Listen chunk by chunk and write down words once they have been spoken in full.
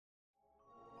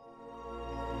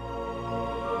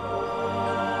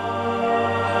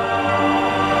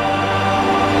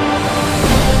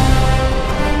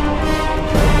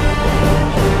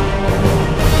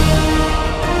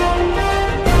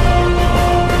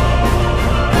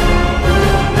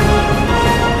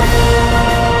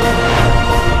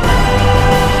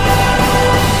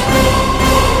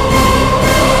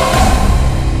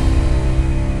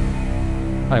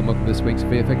this week's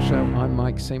VFX show. I'm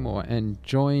Mike Seymour and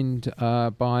joined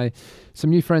by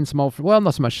some new friends, some old, well,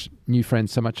 not so much new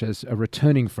friends, so much as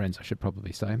returning friends, I should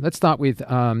probably say. Let's start with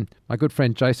my good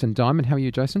friend Jason Diamond. How are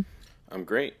you, Jason? I'm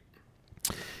great.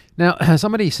 Now,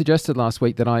 somebody suggested last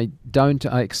week that I don't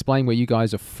explain where you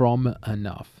guys are from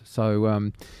enough. So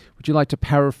would you like to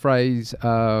paraphrase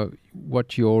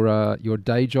what your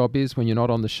day job is when you're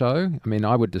not on the show? I mean,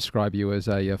 I would describe you as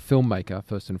a filmmaker,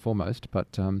 first and foremost,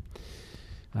 but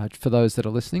for those that are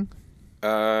listening?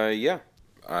 Yeah.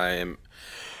 I'm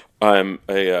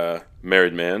a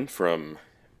married man from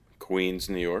Queens,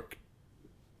 New York,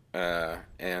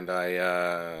 and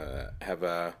I have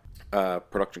a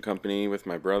production company with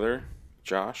my brother,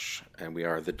 Josh, and we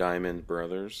are the Diamond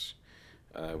Brothers.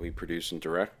 We produce and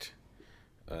direct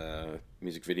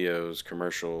music videos,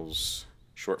 commercials,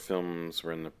 short films.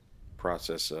 We're in the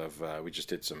process of, we just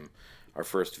did our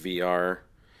first VR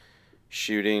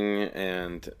shooting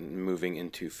and moving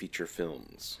into feature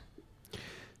films.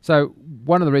 So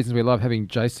one of the reasons we love having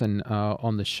Jason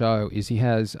on the show is he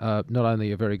has not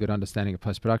only a very good understanding of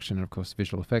post-production and, of course,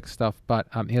 visual effects stuff, but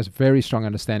he has a very strong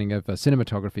understanding of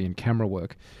cinematography and camera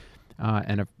work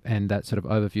and that sort of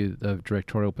overview of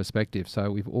directorial perspective.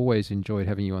 So we've always enjoyed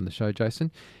having you on the show,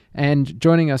 Jason. And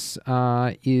joining us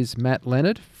is Matt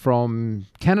Leonard from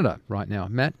Canada right now.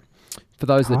 Matt, for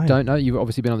those that don't know, you've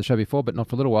obviously been on the show before, but not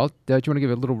for a little while. Do you want to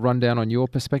give a little rundown on your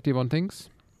perspective on things?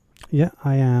 Yeah,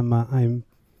 I am. I'm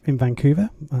in Vancouver,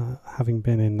 having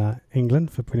been in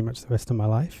England for pretty much the rest of my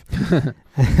life.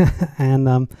 And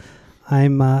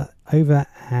I'm over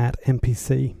at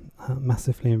MPC,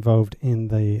 massively involved in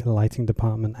the lighting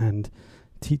department and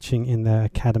teaching in their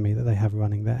academy that they have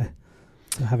running there.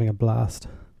 So having a blast.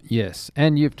 Yes,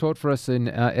 and you've taught for us in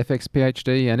FX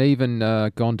PhD and even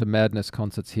gone to Madness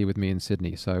concerts here with me in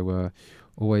Sydney. So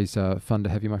always fun to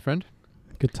have you, my friend.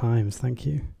 Good times, thank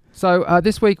you. So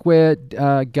this week we're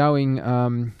going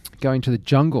to the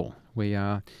jungle. We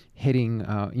are heading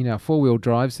in our four-wheel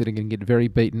drives that are going to get very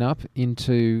beaten up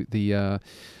into the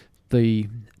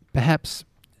perhaps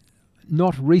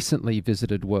not recently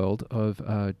visited world of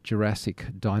Jurassic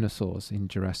dinosaurs in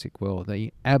Jurassic World.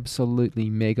 The absolutely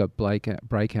mega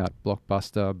breakout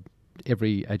blockbuster,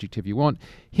 every adjective you want,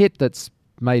 hit that's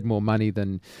made more money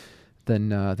than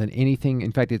anything.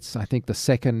 In fact, it's, I think, the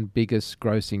second biggest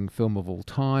grossing film of all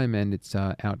time, and it's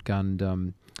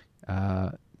outgunned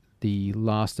the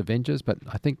last Avengers, but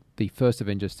I think the first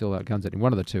Avengers still outguns it in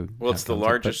one of the two. Well, it's the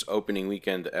largest opening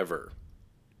weekend ever.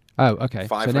 Oh, okay.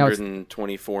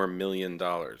 $524 million.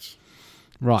 Right.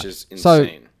 Which is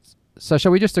insane. So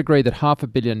shall we just agree that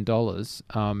 $500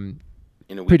 million,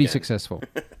 in a pretty weekend. Successful.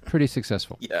 Pretty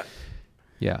successful. Yeah.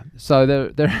 Yeah. So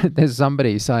there's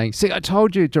somebody saying, see, I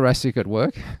told you Jurassic at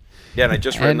work. Yeah, and I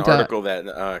just read an article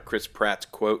that Chris Pratt's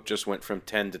quote just went from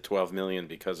 10 to 12 million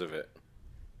because of it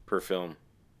per film.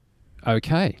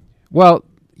 Okay. Well,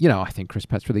 I think Chris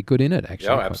Pratt's really good in it, actually.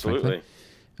 Oh, absolutely.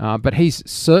 But he's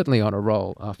certainly on a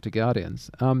roll after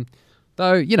Guardians.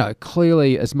 Though,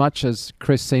 clearly, as much as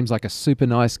Chris seems like a super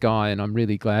nice guy, and I'm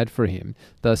really glad for him,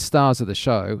 the stars of the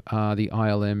show are the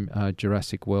ILM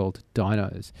Jurassic World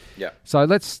dinos. Yeah. So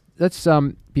let's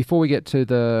before we get to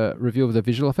the review of the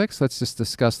visual effects, let's just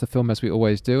discuss the film as we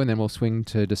always do, and then we'll swing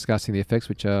to discussing the effects,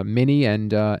 which are many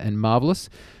and marvelous.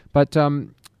 But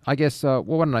I guess why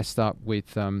don't I start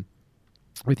with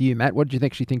you, Matt? What did you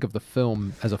actually think of the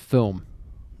film as a film?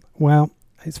 Well,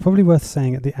 it's probably worth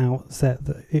saying at the outset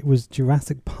that it was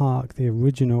Jurassic Park, the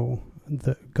original,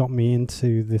 that got me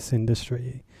into this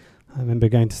industry. I remember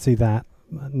going to see that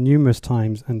numerous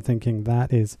times and thinking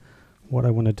that is what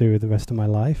I want to do with the rest of my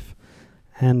life.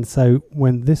 And so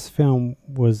when this film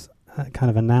was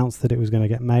kind of announced that it was going to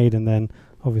get made, and then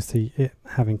obviously it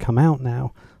having come out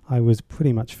now, I was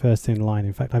pretty much first in line.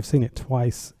 In fact, I've seen it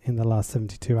twice in the last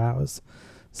 72 hours.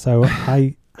 So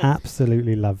I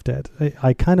absolutely loved it.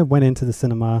 I kind of went into the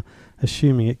cinema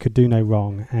assuming it could do no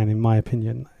wrong, and in my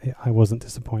opinion, I wasn't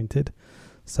disappointed.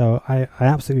 So I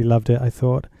absolutely loved it. I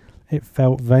thought it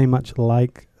felt very much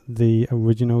like the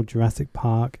original Jurassic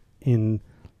Park in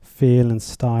feel and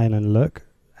style and look.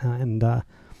 And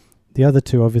the other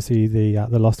two, obviously the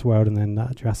Lost World and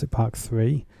then Jurassic Park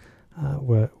 3,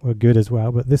 were good as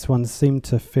well. But this one seemed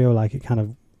to feel like it kind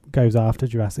of goes after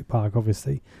Jurassic Park.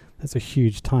 Obviously, there's a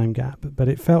huge time gap, but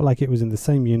it felt like it was in the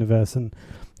same universe and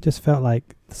just felt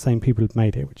like the same people had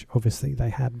made it, which obviously they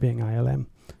had, being ILM.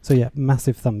 So yeah,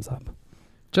 massive thumbs up.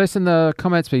 Jason, the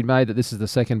comment's been made that this is the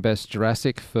second best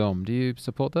Jurassic film. Do you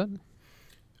support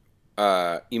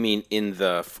that? You mean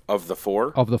of the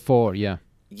four? Of the four, yeah.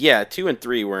 Yeah, 2 and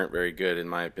 3 weren't very good in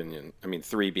my opinion. I mean,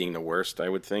 3 being the worst, I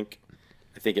would think.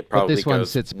 I think it probably this one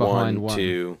goes sits behind 1,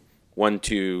 2, 1,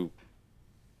 2,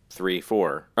 3,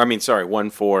 4. I mean, sorry, 1,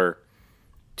 4,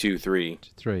 2, 3.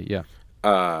 3, yeah.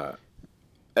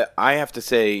 I have to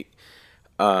say,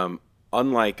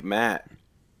 unlike Matt,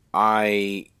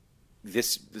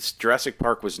 this Jurassic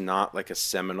Park was not like a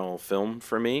seminal film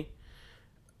for me.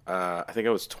 I think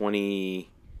I was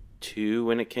 22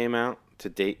 when it came out, to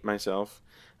date myself.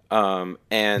 And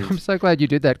I'm so glad you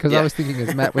did that, because Yeah. I was thinking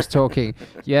as Matt was talking,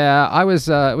 it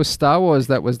was Star Wars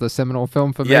that was the seminal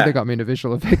film for me Yeah. that got me into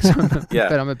visual effects. Yeah.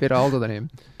 But I'm a bit older than him.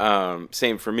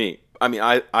 Same for me. I mean,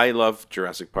 I love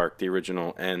Jurassic Park, the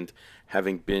original, and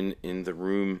having been in the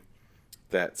room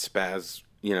that Spaz,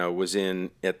 was in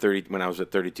at 30 when I was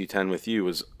at 3210 with you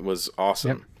was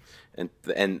awesome. Yep.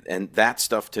 And that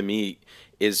stuff to me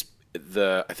is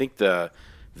I think the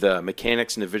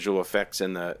mechanics and the visual effects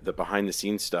and the behind the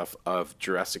scenes stuff of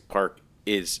Jurassic Park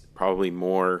is probably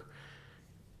more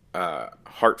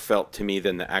heartfelt to me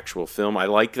than the actual film. I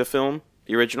like the film,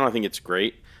 the original. I think it's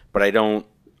great, but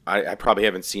I probably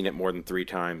haven't seen it more than 3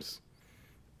 times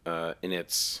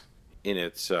since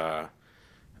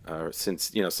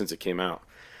it came out.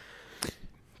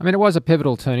 I mean, it was a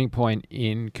pivotal turning point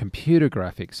in computer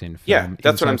graphics in film. Yeah,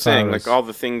 that's what I'm saying. insofar as- Like all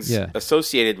the things Yeah.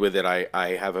 associated with it,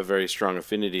 I have a very strong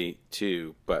affinity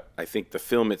to. But I think the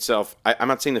film itself, I'm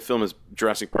not saying the film is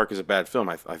Jurassic Park is a bad film.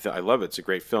 I love it. It's a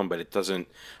great film, but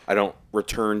I don't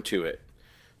return to it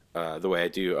the way I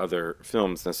do other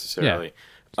films necessarily. Yeah.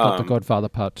 It's not The Godfather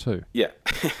Part 2. Yeah.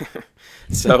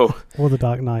 So Or The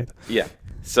Dark Knight. yeah.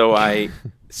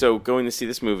 So going to see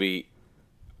this movie,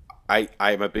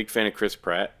 I'm a big fan of Chris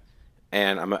Pratt,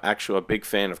 and I'm actually a big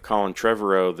fan of Colin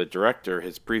Trevorrow, the director.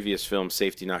 His previous film,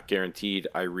 Safety Not Guaranteed,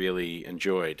 I really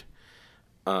enjoyed.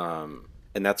 And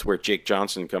that's where Jake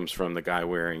Johnson comes from, the guy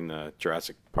wearing the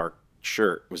Jurassic Park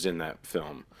shirt was in that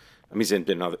film. I mean, he's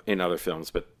in other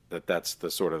films, but that's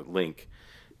the sort of link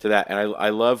to that. And I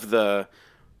love the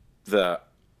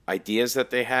ideas that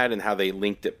they had and how they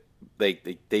linked it.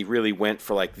 They really went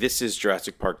for like, this is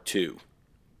Jurassic Park 2,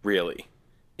 really.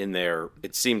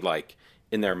 It seemed like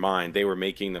in their mind they were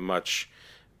making the much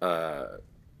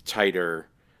tighter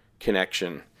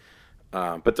connection.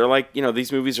 But they're like,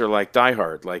 these movies are like Die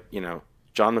Hard. Like,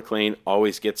 John McClane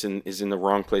always is in the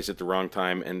wrong place at the wrong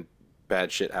time, and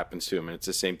bad shit happens to him. And it's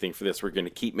the same thing for this. We're going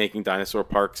to keep making dinosaur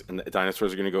parks, and the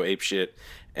dinosaurs are going to go ape shit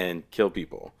and kill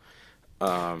people.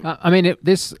 I mean,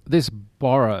 this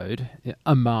borrowed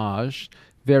homage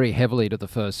very heavily to the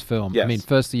first film. Yes. I mean,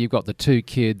 firstly, you've got the 2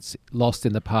 kids lost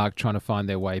in the park trying to find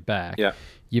their way back. Yeah.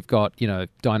 You've got,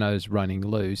 dinos running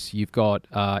loose. You've got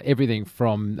everything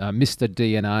from Mr.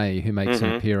 DNA, who makes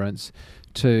an appearance,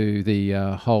 to the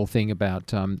whole thing about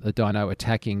the dino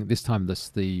attacking, this time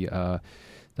the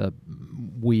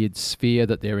weird sphere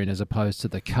that they're in as opposed to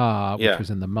the car, which was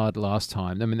in the mud last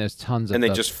time. I mean, there's tons of... And they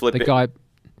just flip the it. guy...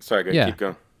 Sorry, go keep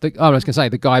going. I was going to say,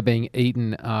 the guy being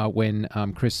eaten when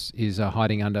Chris is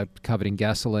hiding covered in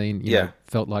gasoline, you know,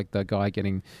 felt like the guy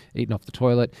getting eaten off the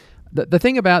toilet. The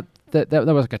thing about that there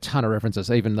was like a ton of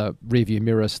references, even the rearview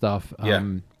mirror stuff.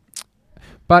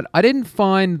 But I didn't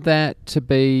find that to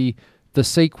be the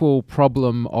sequel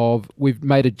problem of, we've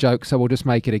made a joke, so we'll just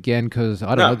make it again because,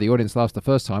 I don't know, the audience laughed the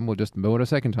first time, we'll just do it a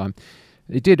second time.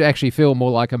 It did actually feel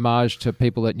more like homage to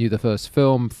people that knew the first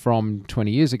film from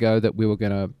 20 years ago, that we were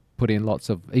going to put in lots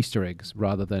of Easter eggs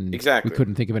rather than we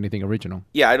couldn't think of anything original.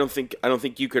 Yeah, I don't think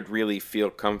you could really feel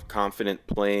confident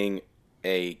playing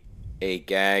a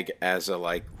gag as a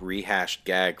like rehashed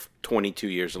gag 22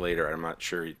 years later. I'm not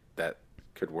sure that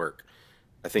could work.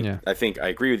 I think I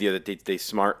agree with you that they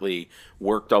smartly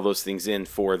worked all those things in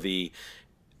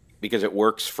because it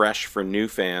works fresh for new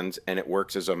fans and it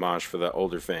works as homage for the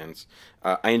older fans.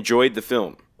 I enjoyed the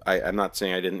film. I'm not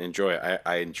saying I didn't enjoy it.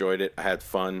 I enjoyed it. I had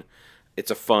fun. It's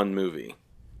a fun movie.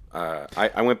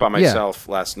 I went by myself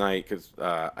last night because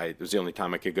it was the only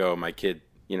time I could go. My kid,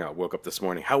 woke up this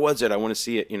morning. How was it? I want to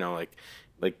see it.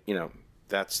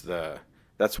 That's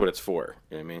what it's for.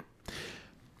 You know what I mean?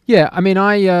 Yeah, I mean,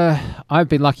 I've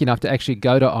been lucky enough to actually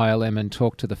go to ILM and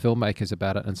talk to the filmmakers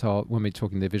about it, and so when we're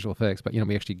talking their visual effects, but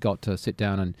we actually got to sit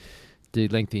down and do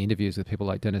lengthy interviews with people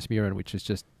like Dennis Muren, which is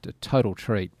just a total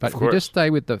treat. But if we just stay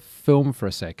with the film for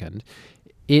a second,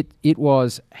 it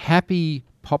was happy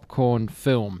popcorn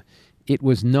film. It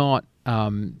was not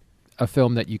a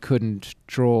film that you couldn't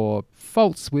draw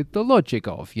faults with the logic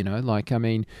of.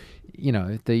 The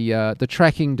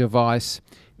tracking device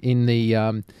in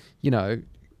the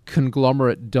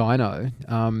conglomerate dino.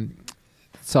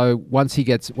 So once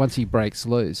he breaks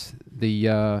loose,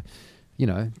 the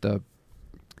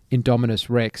Indominus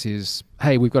Rex is,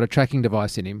 hey, we've got a tracking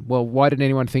device in him. Well, why didn't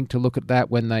anyone think to look at that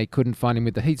when they couldn't find him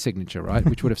with the heat signature, right?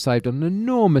 Which would have saved an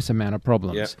enormous amount of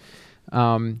problems.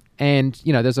 And,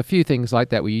 you know, there's a few things like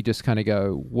that where you just kind of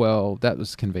go, well, that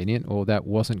was convenient or that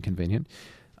wasn't convenient,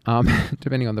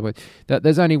 depending on the word.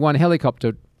 There's only one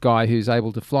helicopter guy who's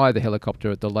able to fly the helicopter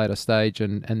at the later stage,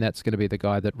 and that's going to be the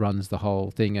guy that runs the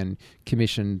whole thing and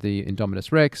commissioned the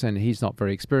Indominus Rex, and he's not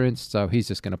very experienced, so he's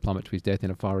just going to plummet to his death in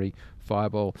a fiery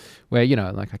fireball, where, you know,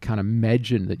 like I can't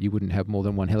imagine that you wouldn't have more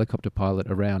than one helicopter pilot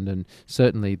around, and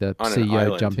certainly the on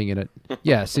CEO jumping in it.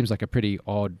 Yeah, seems like a pretty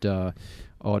odd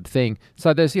thing.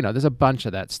 So there's a bunch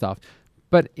of that stuff.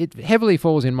 But it heavily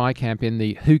falls in my camp in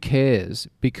the who cares,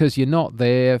 because you're not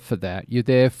there for that. You're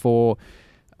there for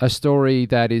a story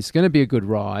that is going to be a good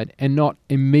ride and not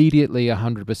immediately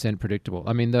 100% predictable.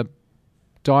 I mean, the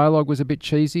dialogue was a bit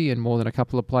cheesy in more than a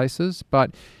couple of places,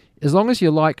 but as long as you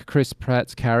like Chris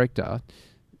Pratt's character,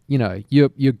 you know, you're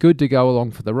good to go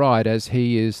along for the ride, as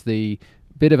he is the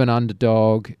bit of an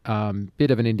underdog, bit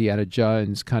of an Indiana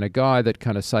Jones kind of guy that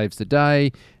kind of saves the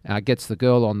day, gets the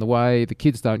girl on the way, the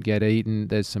kids don't get eaten,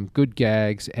 there's some good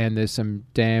gags, and there's some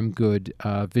damn good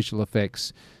visual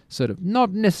effects, sort of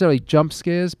not necessarily jump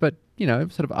scares, but, you know,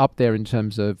 sort of up there in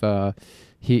terms of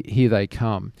here they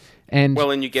come. And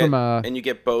you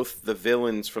get both the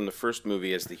villains from the first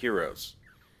movie as the heroes,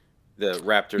 the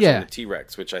Raptors and the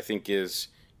T-Rex, which I think is,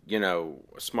 you know,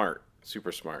 smart,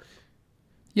 super smart.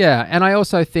 Yeah, and I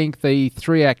also think the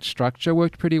 3-act structure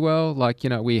worked pretty well. Like, you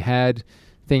know, we had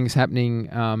things happening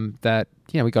that,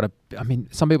 you know,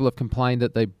 some people have complained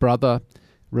that the brother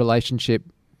relationship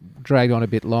dragged on a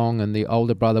bit long and the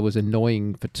older brother was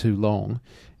annoying for too long.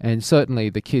 And certainly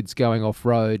the kids going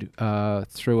off-road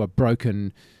through a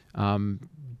broken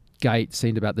gate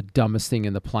seemed about the dumbest thing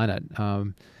in the planet.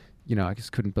 You know, I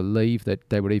just couldn't believe that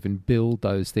they would even build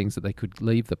those things that they could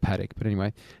leave the paddock. But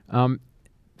anyway,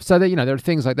 so that, you know, there are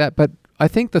things like that. But I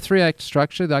think the 3-act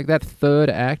structure, like that third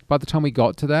act, by the time we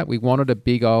got to that, we wanted a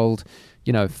big old,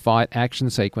 you know, fight action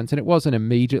sequence, and it wasn't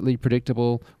immediately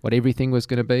predictable what everything was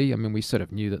going to be. I mean, we sort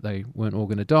of knew that they weren't all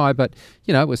going to die, but,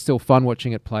 you know, it was still fun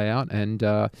watching it play out, and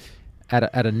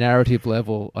at a narrative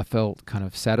level, I felt kind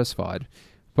of satisfied.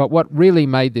 But what really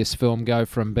made this film go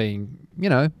from being, you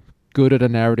know, good at a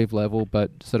narrative level,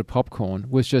 but sort of popcorn,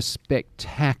 was just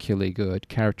spectacularly good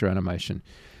character animation.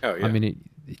 Oh, yeah. I mean, it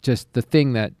just the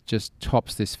thing that just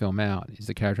tops this film out is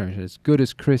the character animation. As good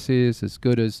as Chris is, as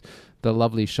good as the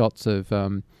lovely shots of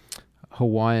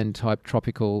Hawaiian-type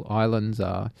tropical islands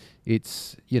are,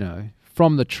 it's, you know,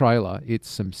 from the trailer, it's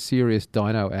some serious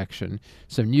dino action,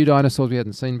 some new dinosaurs we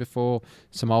hadn't seen before,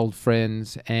 some old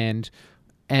friends, and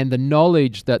the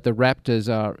knowledge that the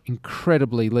raptors are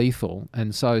incredibly lethal,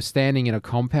 and so standing in a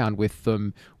compound with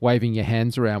them, waving your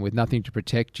hands around with nothing to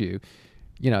protect you,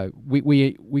 you know,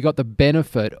 we got the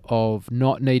benefit of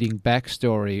not needing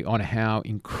backstory on how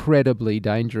incredibly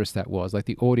dangerous that was. Like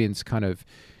the audience kind of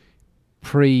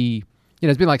you know,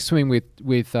 it's been like swimming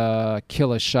with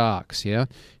killer sharks, yeah?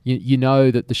 You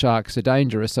know that the sharks are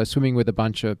dangerous, so swimming with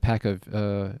a pack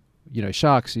of you know,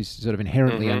 sharks is sort of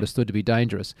inherently understood to be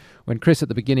dangerous. When Chris at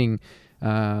the beginning,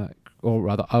 or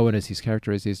rather Owen as his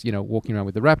character is, you know, walking around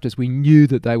with the raptors, we knew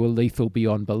that they were lethal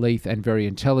beyond belief and very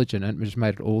intelligent, and it just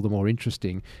made it all the more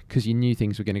interesting because you knew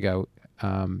things were going to go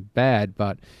bad,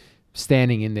 but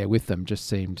standing in there with them just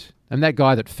seemed... And that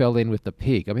guy that fell in with the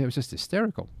pig, I mean, it was just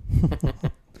hysterical.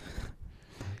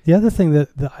 The other thing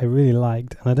that I really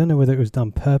liked, and I don't know whether it was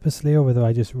done purposely or whether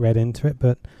I just read into it,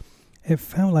 but it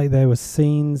felt like there were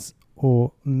scenes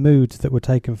or moods that were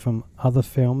taken from other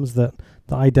films that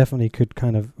I definitely could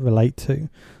kind of relate to.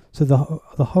 So the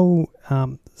whole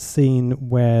scene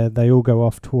where they all go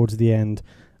off towards the end,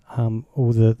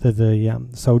 all the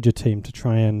soldier team to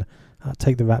try and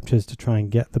take the raptors to try and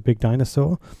get the big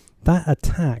dinosaur, that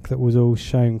attack that was all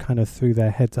shown kind of through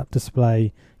their heads-up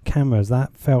display cameras,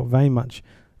 that felt very much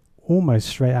almost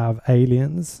straight out of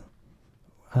Aliens,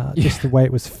 just the way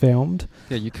it was filmed.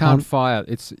 Yeah, you can't fire.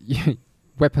 It's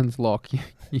weapons lock.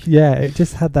 Yeah, it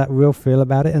just had that real feel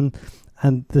about it.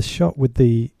 And the shot with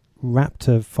the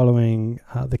raptor following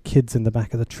the kids in the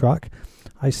back of the truck,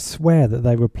 I swear that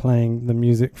they were playing the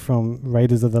music from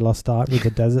Raiders of the Lost Ark with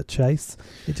the desert chase.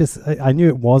 It just, I knew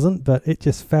it wasn't, but it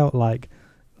just felt like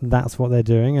that's what they're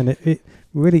doing. And it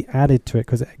really added to it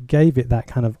because it gave it that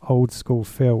kind of old school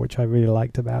feel, which I really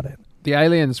liked about it. The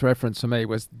Aliens reference for me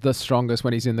was the strongest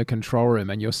when he's in the control room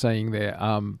and you're seeing their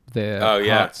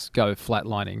hearts go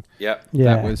flatlining. Yep.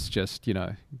 Yeah. That was just, you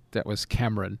know, that was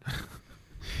Cameron.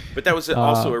 But that was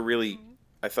also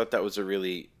I thought that was a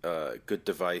really good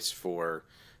device for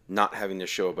not having to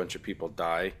show a bunch of people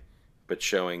die, but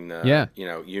showing Yeah.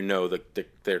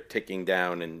 they're ticking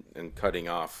down and cutting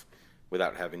off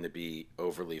without having to be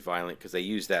overly violent, because they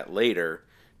use that later.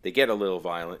 They get a little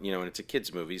violent, and it's a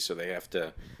kids movie, so they have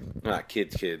to, not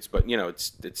kids, but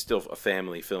it's still a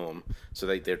family film. So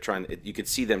they're trying. You could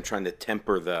see them trying to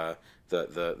temper the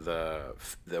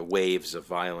waves of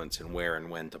violence and where and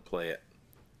when to play it.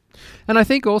 And I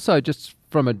think also, just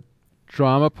from a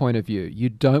drama point of view, you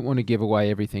don't want to give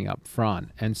away everything up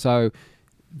front. And so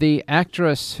the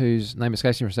actress whose name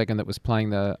escapes me for a second, that was playing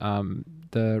the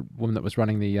woman that was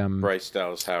running the Bryce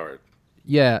Dallas Howard.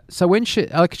 Yeah. So when she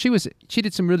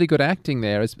did some really good acting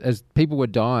there as people were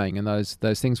dying and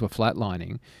those things were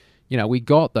flatlining. We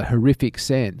got the horrific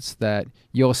sense that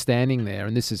you're standing there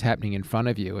and this is happening in front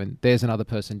of you, and there's another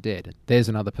person dead, there's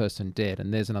another person dead,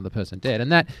 and there's another person dead, and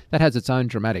that has its own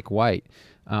dramatic weight,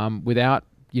 without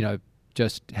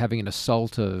just having an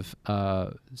assault of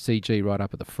CG right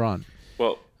up at the front.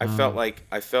 Well, I felt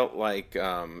like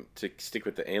to stick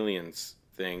with the aliens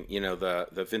thing,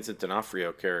 the Vincent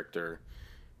D'Onofrio character,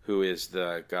 who is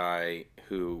the guy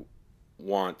who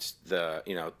wants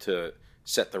to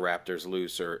set the raptors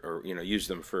loose or use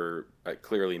them for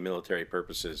clearly military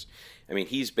purposes. I mean,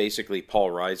 he's basically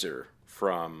Paul Reiser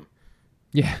from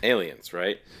Aliens,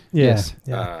 right? Yes.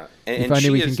 Yeah. And if only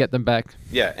we can get them back.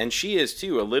 Yeah, and she is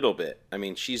too, a little bit. I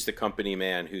mean, she's the company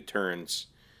man who turns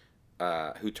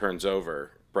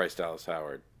over Bryce Dallas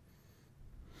Howard.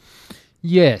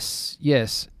 Yes.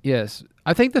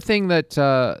 I think the thing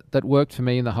that worked for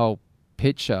me in the whole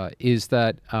picture is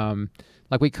that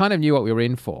we kind of knew what we were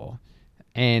in for,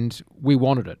 and we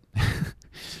wanted it,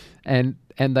 and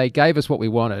they gave us what we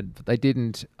wanted. But they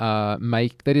didn't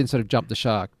sort of jump the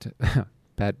shark.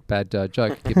 Bad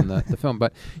joke given the film,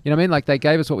 but you know what I mean. Like, they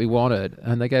gave us what we wanted,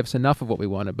 and they gave us enough of what we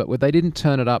wanted, but they didn't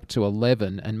turn it up to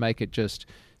 11 and make it just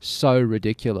so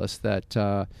ridiculous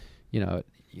that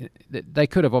they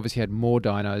could have obviously had more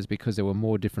dinos because there were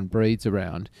more different breeds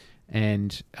around,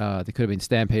 and there could have been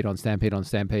stampede on stampede on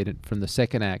stampede from the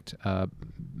second act,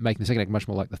 making the second act much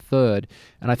more like the third,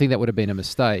 and I think that would have been a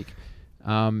mistake.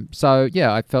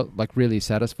 I felt like really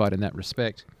satisfied in that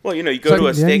respect. Well, you go to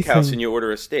a steakhouse and you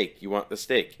order a steak. You want the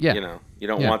steak. Yeah. You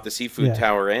don't want the seafood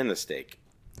tower and the steak.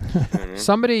 Mm-hmm.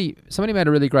 Somebody made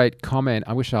a really great comment.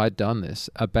 I wish I'd done this,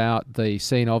 about the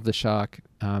scene of the shark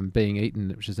being eaten,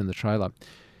 which is in the trailer.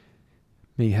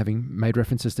 Me having made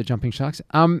references to jumping sharks.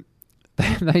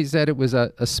 They said it was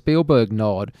a Spielberg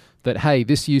nod that, hey,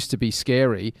 this used to be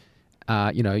scary,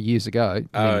 years ago,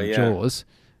 Jaws,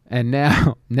 and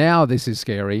now this is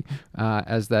scary,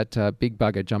 as that big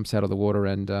bugger jumps out of the water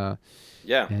and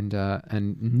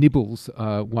nibbles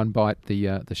one bite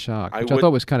the shark, which I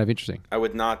thought was kind of interesting. I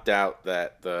would not doubt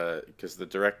that because the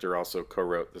director also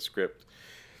co-wrote the script,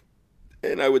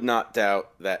 and I would not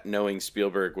doubt that, knowing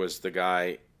Spielberg was the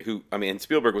guy who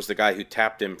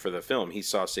tapped him for the film. He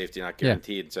saw Safety Not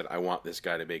Guaranteed and said, I want this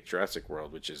guy to make Jurassic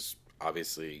World, which is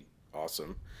obviously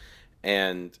awesome.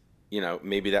 And,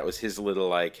 maybe that was his little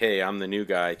like, hey, I'm the new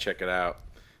guy, check it out.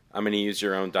 I'm going to use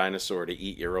your own dinosaur to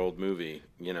eat your old movie,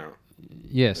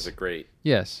 Yes. It's great.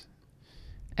 Yes.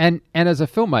 And as a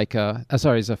filmmaker,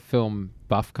 as a film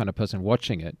buff kind of person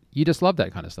watching it, you just love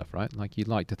that kind of stuff, right? Like, you'd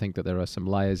like to think that there are some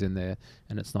layers in there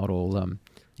and it's not all,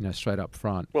 straight up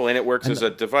front. Well, and it works as a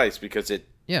device because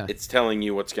it's telling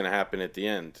you what's going to happen at the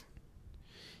end.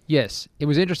 Yes. It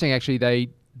was interesting, actually. They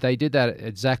did that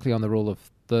exactly on the rule of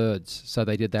thirds. So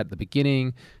they did that at the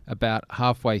beginning. About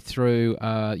halfway through,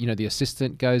 the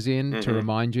assistant goes in to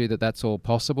remind you that that's all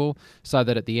possible, so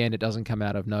that at the end it doesn't come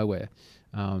out of nowhere.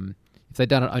 If they'd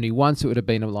done it only once, it would have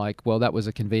been like, well, that was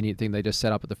a convenient thing they just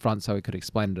set up at the front so we could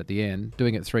explain it at the end.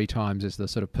 Doing it 3 times is the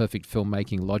sort of perfect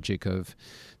filmmaking logic of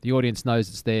the audience knows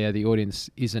it's there, the audience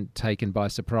isn't taken by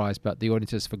surprise, but the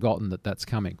audience has forgotten that that's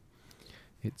coming.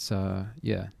 It's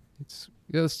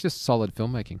just solid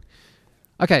filmmaking.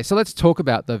 Okay, so let's talk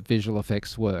about the visual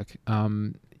effects work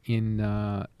in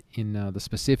the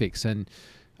specifics, and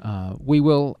we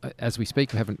will, as we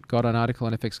speak. We haven't got an article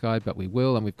on FX Guide, but we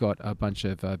will, and we've got a bunch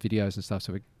of videos and stuff.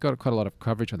 So we've got quite a lot of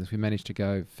coverage on this. We managed to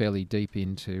go fairly deep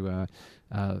into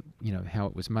how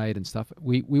it was made and stuff.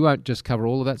 We won't just cover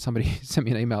all of that. Somebody sent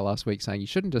me an email last week saying you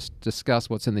shouldn't just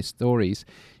discuss what's in the stories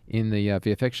in the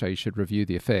VFX show. You should review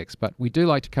the effects. But we do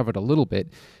like to cover it a little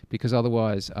bit, because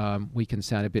otherwise we can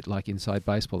sound a bit like inside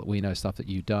baseball, that we know stuff that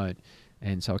you don't.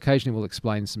 And so occasionally we'll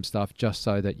explain some stuff just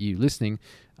so that you listening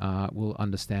will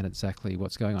understand exactly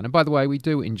what's going on. And by the way, we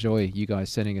do enjoy you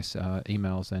guys sending us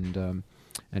emails and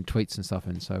tweets and stuff.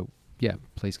 And so, yeah,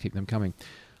 please keep them coming.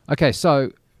 Okay,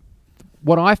 so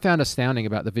what I found astounding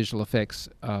about the visual effects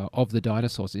of the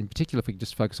dinosaurs, in particular if we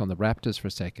just focus on the raptors for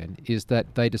a second, is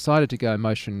that they decided to go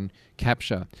motion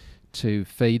capture to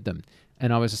feed them.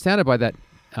 And I was astounded by that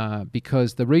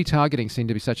because the retargeting seemed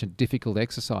to be such a difficult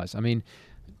exercise. I mean,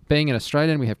 being an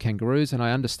Australian, we have kangaroos, and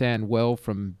I understand well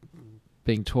from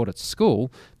being taught at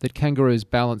school that kangaroos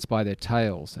balance by their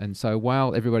tails. And so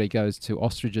while everybody goes to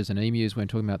ostriches and emus when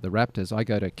talking about the raptors, I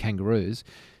go to kangaroos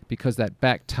because that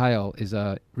back tail is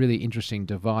a really interesting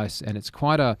device, and it's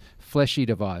quite a fleshy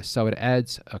device. So it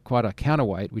adds quite a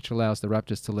counterweight, which allows the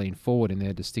raptors to lean forward in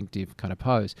their distinctive kind of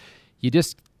pose. You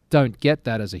just don't get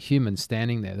that as a human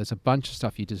standing there. There's a bunch of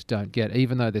stuff you just don't get,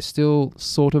 even though they're still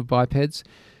sort of bipeds.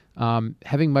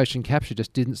 Having motion capture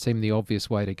just didn't seem the obvious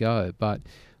way to go, but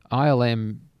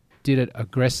ILM did it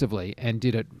aggressively and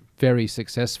did it very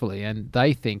successfully, and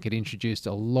they think it introduced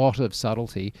a lot of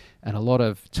subtlety and a lot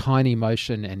of tiny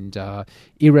motion and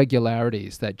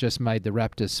irregularities that just made the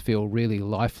raptors feel really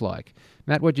lifelike.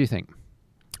 Matt, what do you think?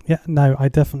 Yeah, no, I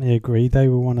definitely agree. They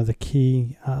were one of the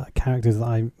key characters that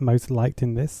I most liked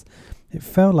in this. It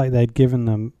felt like they'd given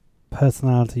them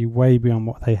personality way beyond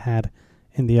what they had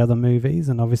in the other movies,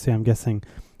 and obviously I'm guessing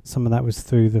some of that was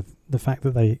through the fact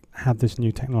that they had this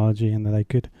new technology and that they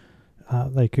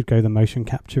could go the motion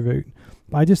capture route.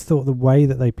 But I just thought the way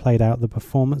that they played out the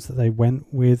performance that they went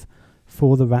with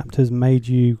for the Raptors made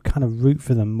you kind of root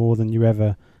for them more than you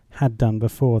ever had done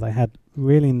before. They had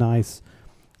really nice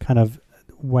kind of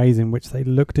ways in which they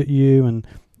looked at you, and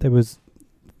there was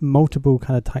multiple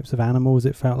kind of types of animals,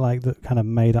 it felt like, that kind of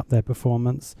made up their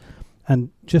performance. And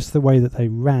just the way that they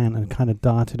ran and kind of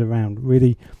darted around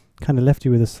really kind of left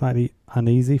you with a slightly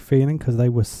uneasy feeling, because they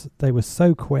were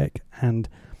so quick and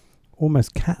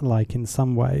almost cat-like in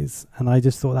some ways, and I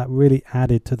just thought that really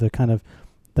added to the kind of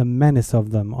the menace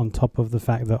of them, on top of the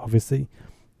fact that obviously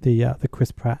the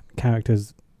Chris Pratt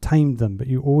characters tamed them, but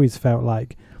you always felt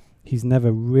like he's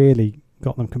never really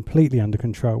got them completely under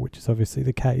control, which is obviously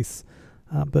the case.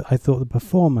 But I thought the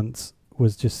performance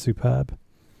was just superb.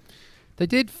 They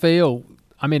did feel,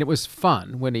 I mean, it was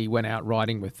fun when he went out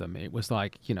riding with them. It was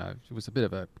like, it was a bit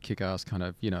of a kick-ass kind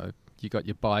of, you got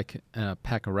your bike and a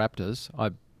pack of raptors.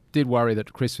 I did worry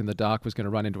that Chris in the dark was going to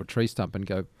run into a tree stump and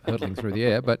go hurtling through the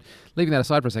air, but leaving that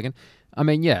aside for a second, I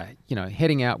mean,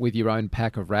 heading out with your own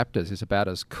pack of raptors is about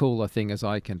as cool a thing as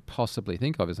I can possibly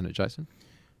think of, isn't it, Jason?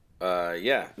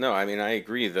 Yeah. No, I mean, I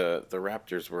agree. The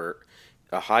raptors were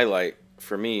a highlight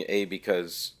for me,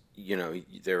 because,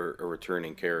 they're a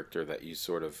returning character that you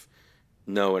sort of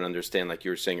know and understand, like you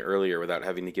were saying earlier, without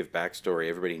having to give backstory.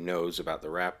 Everybody knows about the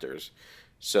raptors.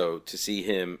 So to see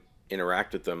him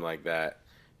interact with them like that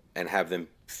and have them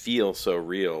feel so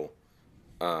real,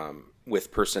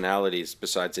 with personalities,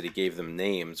 besides that he gave them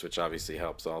names, which obviously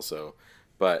helps also.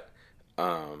 But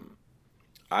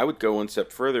I would go one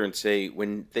step further and say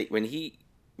when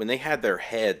they had their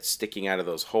heads sticking out of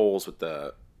those holes with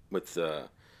the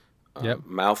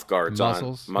mouth guards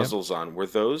muzzles on, were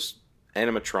those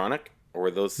animatronic or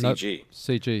were those CG? Nope.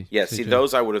 CG. Yeah, CG. See,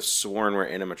 those I would have sworn were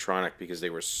animatronic, because they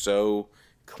were so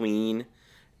clean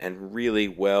and really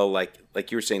well, like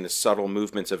you were saying, the subtle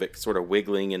movements of it sort of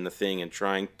wiggling in the thing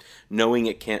and knowing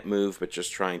it can't move, but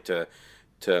just trying to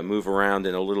move around,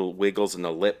 in a little wiggles in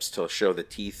the lips to show the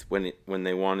teeth when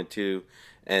they wanted to,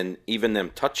 and even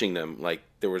them touching them, like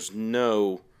there was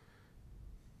no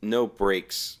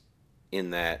breaks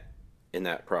in that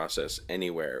process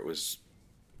anywhere. It was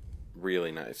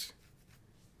really nice.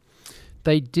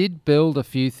 They did build a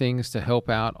few things to help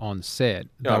out on set,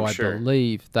 though I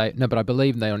believe I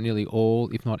believe they are nearly all,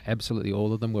 if not absolutely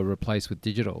all of them, were replaced with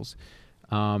digitals.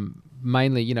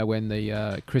 Mainly, when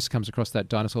the Chris comes across that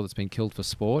dinosaur that's been killed for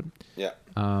sport. Yeah.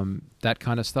 That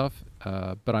kind of stuff.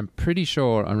 But I'm pretty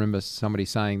sure I remember somebody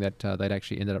saying that they'd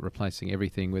actually ended up replacing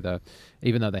everything with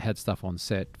even though they had stuff on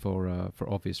set for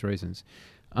obvious reasons.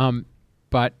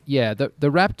 But yeah, the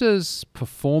Raptors'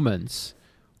 performance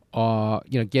are,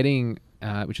 getting,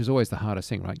 which is always the hardest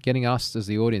thing, right? Getting us as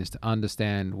the audience to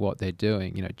understand what they're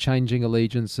doing. Changing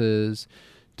allegiances,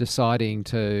 deciding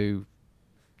to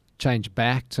change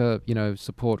back to,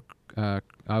 support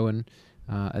Owen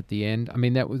at the end. I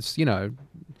mean, that was,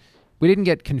 we didn't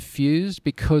get confused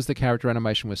because the character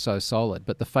animation was so solid,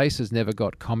 but the faces never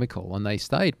got comical, and they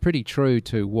stayed pretty true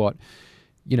to what,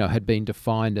 had been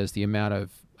defined as the amount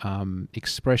of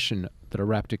expression that a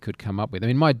raptor could come up with. I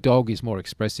mean, my dog is more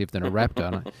expressive than a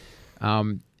raptor,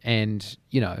 and,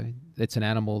 it's an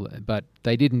animal, but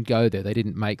they didn't go there. They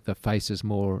didn't make the faces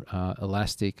more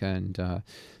elastic, and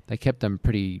they kept them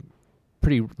pretty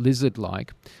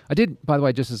lizard-like. I did, by the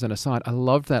way, just as an aside, I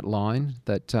loved that line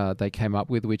that they came up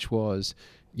with, which was,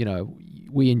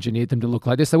 we engineered them to look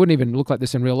like this. They wouldn't even look like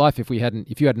this in real life if you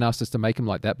hadn't asked us to make them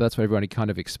like that. But that's what everybody kind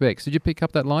of expects. Did you pick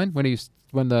up that line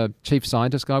when the chief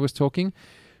scientist guy was talking,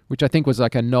 which I think was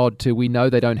like a nod to, we know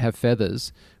they don't have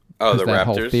feathers. Oh, the that raptors?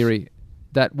 whole theory.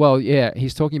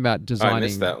 He's talking about designing. I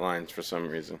missed that line for some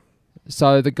reason.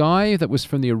 So the guy that was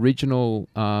from the original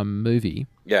movie,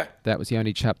 yeah, that was the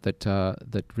only chap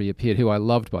that reappeared, who I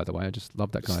loved, by the way. I just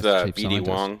loved that guy. It's the BD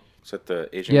Wong. Is that the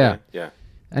Asian guy? Yeah.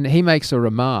 And he makes a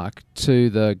remark to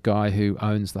the guy who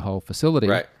owns the whole facility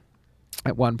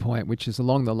at one point, which is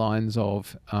along the lines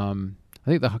of, I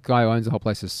think the guy who owns the whole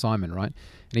place is Simon, right?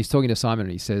 And he's talking to Simon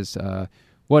and he says,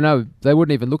 well, no, they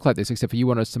wouldn't even look like this except for you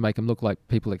want us to make them look like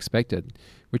people expected,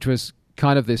 which was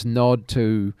kind of this nod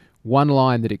to one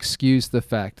line that excused the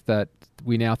fact that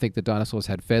we now think the dinosaurs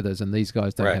had feathers and these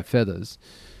guys don't have feathers.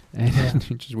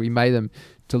 And we made them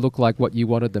to look like what you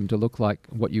wanted them to look like,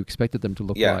 what you expected them to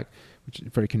look like, which is a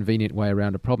very convenient way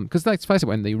around a problem. Because let's face it,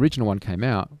 when the original one came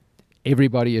out,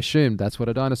 everybody assumed that's what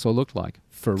a dinosaur looked like,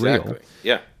 for real.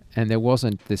 Yeah. And there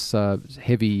wasn't this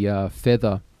heavy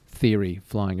feather theory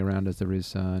flying around as there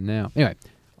is now. Anyway,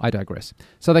 I digress.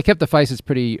 So they kept the faces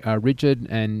pretty rigid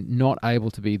and not able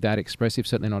to be that expressive,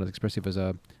 certainly not as expressive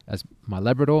as my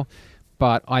Labrador.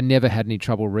 But I never had any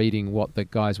trouble reading what the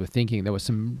guys were thinking. There were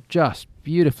some just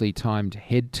beautifully timed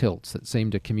head tilts that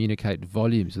seemed to communicate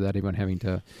volumes without anyone having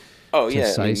to say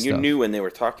stuff. You knew when they were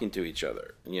talking to each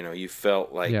other. You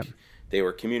felt like they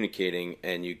were communicating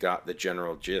and you got the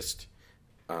general gist.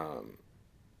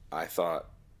 I thought,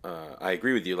 I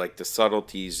agree with you, like the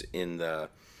subtleties in the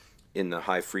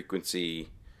high frequency,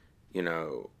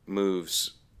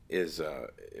 moves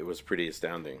it was pretty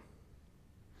astounding.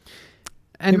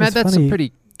 And Matt, that's a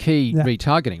pretty key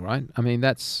retargeting, right? I mean,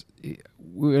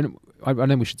 I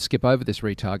know we should skip over this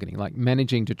retargeting, like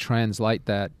managing to translate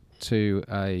that to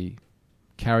a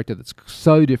character that's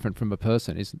so different from a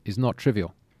person is not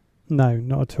trivial. No,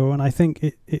 not at all. And I think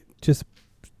it just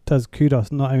does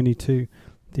kudos not only to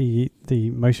the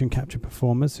motion capture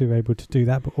performers who are able to do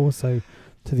that, but also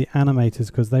to the animators,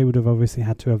 because they would have obviously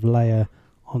had to have layer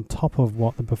on top of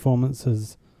what the performance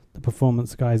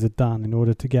guys had done in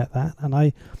order to get that.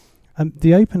 And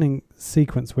the opening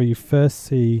sequence where you first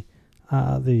see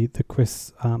the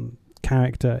Chris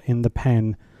character in the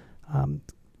pen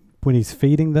when he's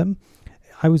feeding them,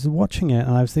 I was watching it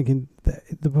and I was thinking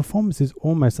the performance is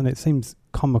almost, and it seems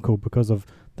comical because of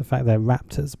the fact they're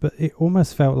raptors, but it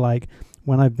almost felt like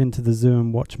when I've been to the zoo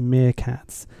and watched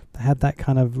meerkats, they had that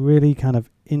kind of really kind of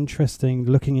interesting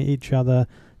looking at each other,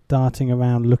 darting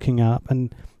around, looking up,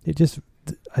 and it just,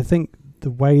 I think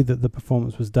the way that the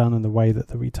performance was done and the way that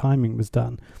the retiming was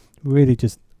done really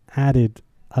just added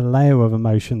a layer of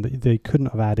emotion that they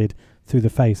couldn't have added through the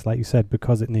face, like you said,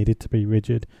 because it needed to be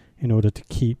rigid in order to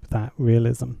keep that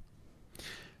realism.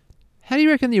 How do you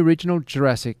reckon the original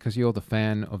Jurassic, because you're the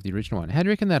fan of the original one, how do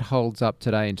you reckon that holds up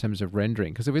today in terms of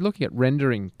rendering? Because if we're looking at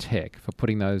rendering tech for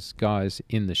putting those guys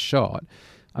in the shot,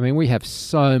 I mean, we have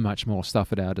so much more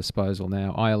stuff at our disposal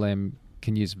now. ILM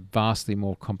can use vastly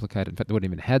more complicated, in fact, they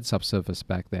wouldn't even had subsurface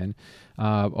back then.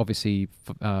 Obviously,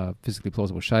 physically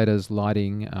plausible shaders,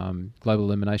 lighting, global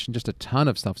illumination, just a ton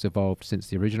of stuff's evolved since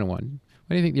the original one.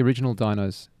 Where do you think the original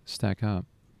dinos stack up?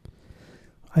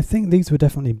 I think these were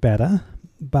definitely better,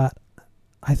 but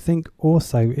I think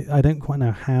also, I don't quite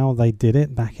know how they did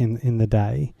it back in the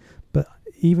day, but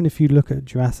even if you look at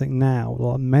Jurassic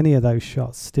now, many of those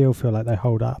shots still feel like they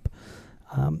hold up.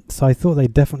 So I thought they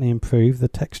definitely improved the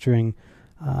texturing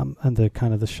and the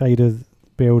kind of the shader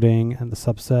building and the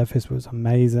subsurface was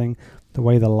amazing. The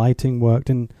way the lighting worked,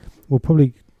 and we'll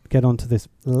probably get onto this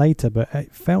later, but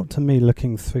it felt to me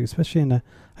looking through, especially in a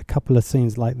couple of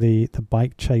scenes like the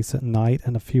bike chase at night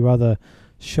and a few other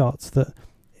shots, that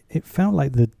it felt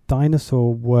like the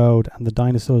dinosaur world and the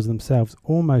dinosaurs themselves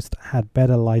almost had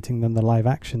better lighting than the live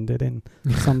action did in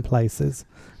some places.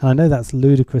 And I know that's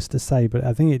ludicrous to say, but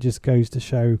I think it just goes to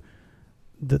show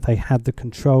that they had the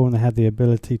control and they had the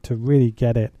ability to really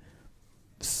get it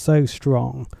so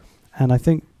strong. And I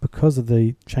think because of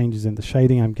the changes in the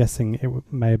shading, I'm guessing it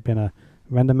may have been a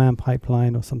RenderMan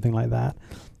pipeline or something like that.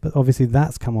 But obviously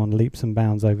that's come on leaps and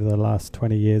bounds over the last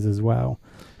 20 years as well.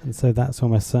 And so that's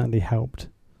almost certainly helped.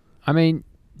 I mean,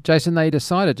 Jason, they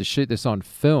decided to shoot this on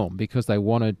film because they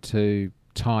wanted to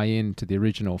tie in to the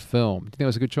original film. Do you think it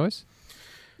was a good choice?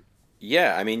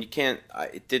 Yeah, I mean, you can't.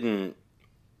 I didn't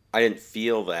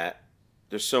feel that.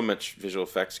 There's so much visual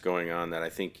effects going on that I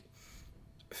think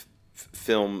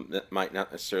film that might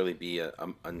not necessarily be a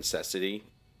necessity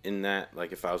in that.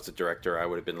 Like, if I was the director, I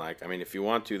would have been like, I mean, if you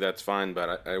want to, that's fine,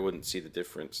 but I wouldn't see the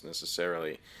difference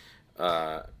necessarily.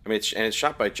 I mean, it's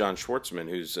shot by John Schwartzman,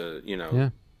 who's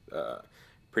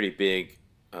pretty big,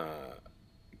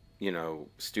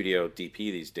 studio DP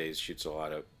these days. Shoots a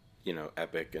lot of,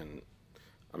 Epic and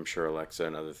I'm sure Alexa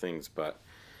and other things, but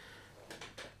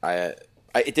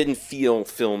it didn't feel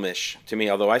filmish to me.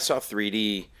 Although I saw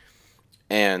 3D,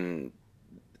 and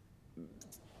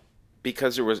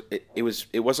because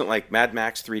it wasn't like Mad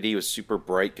Max 3D was super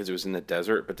bright because it was in the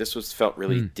desert, but this felt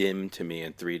really dim to me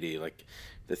in 3D. Like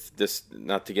this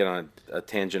not to get on a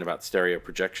tangent about stereo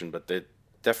projection, but they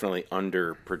definitely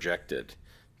under projected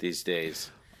these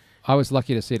days. I was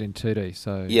lucky to see it in 2D,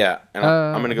 so yeah, and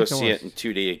I'm going to go see it in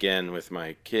 2D again with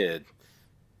my kid.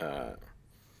 No,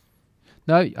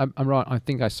 I'm right. I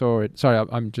think I saw it. Sorry,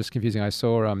 I'm just confusing. I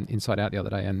saw Inside Out the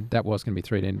other day, and that was going to be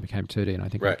 3D and became 2D, and I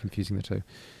think I'm confusing the two.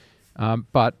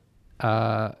 But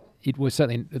it was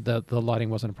certainly the lighting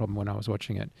wasn't a problem when I was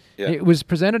watching it. Yeah. It was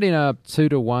presented in a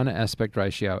 2:1 aspect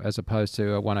ratio as opposed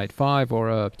to a 1:8:5 or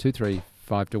a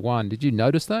 2:3:5:1. Did you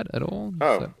notice that at all?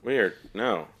 Oh, weird.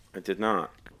 No, I did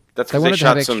not. That's because they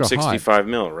shot some 65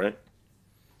 mil, right?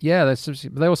 Yeah,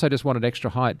 they also just wanted extra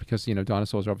height because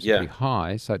dinosaurs are obviously pretty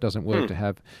high, so it doesn't work to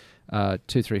have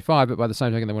 2:3:5. But by the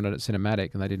same token, they wanted it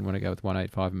cinematic, and they didn't want to go with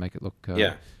 1:8:5 and make it look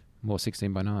more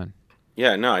 16:9.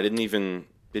 Yeah, no, I didn't even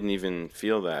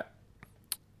feel that.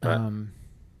 I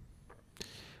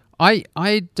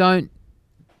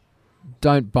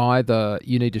don't buy the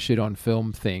you need to shoot on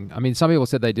film thing. I mean, some people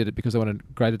said they did it because they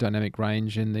wanted greater dynamic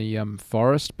range in the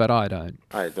forest, but I don't.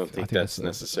 I don't think that's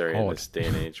necessary in this day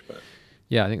and age. But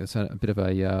yeah, I think that's a bit of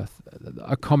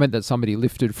a comment that somebody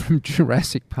lifted from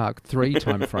Jurassic Park 3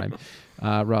 time frame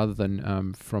rather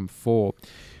than from 4.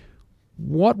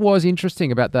 What was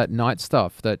interesting about that night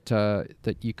stuff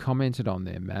that you commented on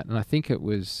there, Matt, and I think it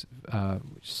was a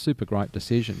super great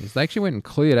decision, is they actually went and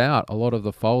cleared out a lot of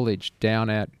the foliage down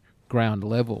at ground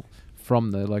level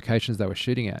from the locations they were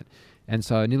shooting at. And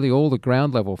so nearly all the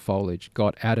ground level foliage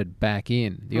got added back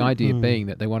in. The idea being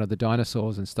that they wanted the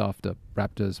dinosaurs and stuff, the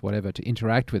raptors, whatever, to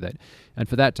interact with it. And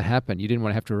for that to happen, you didn't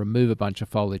want to have to remove a bunch of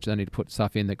foliage. They need to put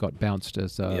stuff in that got bounced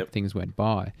as things went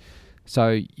by.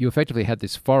 So you effectively had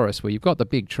this forest where you've got the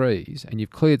big trees and you've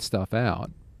cleared stuff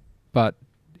out, but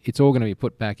it's all going to be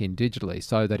put back in digitally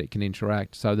so that it can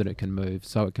interact, so that it can move,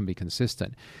 so it can be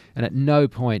consistent. And at no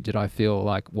point did I feel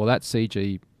like, well, that's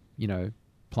CG,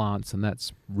 plants and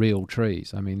that's real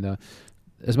trees. I mean,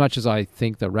 as much as I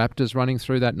think the raptors running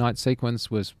through that night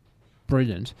sequence was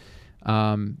brilliant,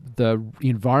 the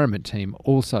environment team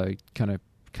also kind of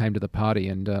came to the party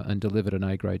and delivered an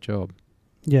A-grade job.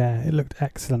 Yeah, it looked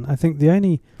excellent. I think the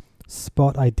only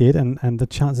spot I did, and the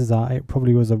chances are it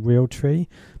probably was a real tree,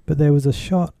 but there was a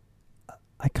shot,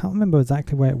 I can't remember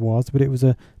exactly where it was, but it was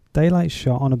a daylight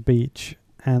shot on a beach,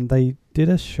 and they did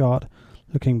a shot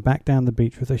looking back down the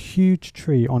beach with a huge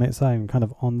tree on its own, kind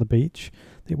of on the beach.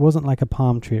 It wasn't like a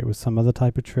palm tree, it was some other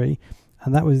type of tree,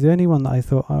 and that was the only one that I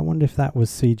thought, I wonder if that was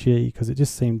CG, because it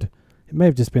just seemed, it may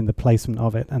have just been the placement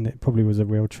of it, and it probably was a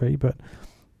real tree, but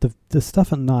the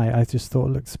stuff at night I just thought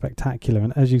looked spectacular.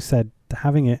 And as you said,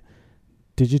 having it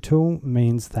digital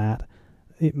means that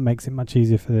it makes it much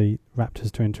easier for the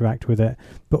raptors to interact with it.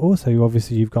 But also,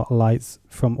 obviously, you've got lights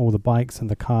from all the bikes and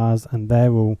the cars, and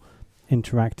they're all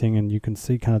interacting, and you can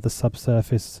see kind of the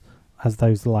subsurface as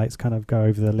those lights kind of go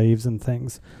over the leaves and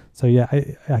things. So yeah,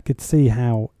 I could see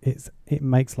how it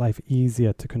makes life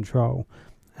easier to control,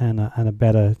 and a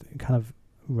better kind of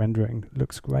rendering.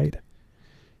 Looks great.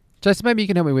 Jason, maybe you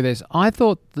can help me with this. I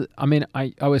thought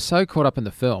I was so caught up in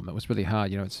the film. It was really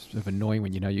hard. It's sort of annoying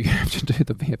when you have to do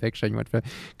the VFX show and you want to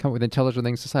come up with intelligent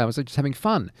things to say. I was just having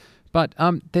fun. But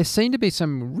there seemed to be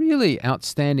some really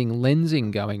outstanding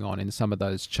lensing going on in some of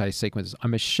those chase sequences.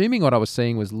 I'm assuming what I was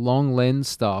seeing was long lens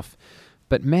stuff.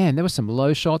 But man, there were some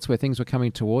low shots where things were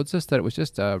coming towards us that it was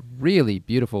just a really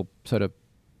beautiful sort of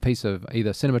piece of either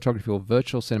cinematography or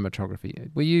virtual cinematography.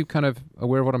 Were you kind of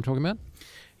aware of what I'm talking about?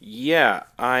 Yeah,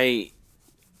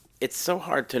 it's so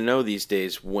hard to know these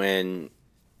days when,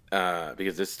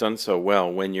 because it's done so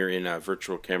well when you're in a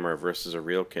virtual camera versus a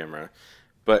real camera.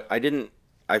 But I didn't,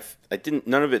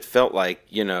 none of it felt like,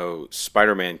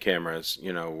 Spider-Man cameras,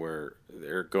 where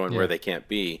they're going where they can't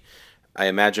be. I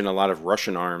imagine a lot of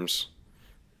Russian arms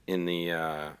in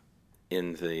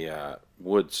the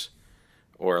woods,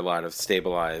 or a lot of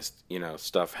stabilized,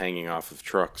 stuff hanging off of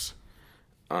trucks.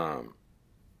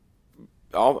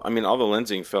 All the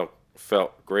lensing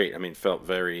felt great. I mean, felt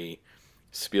very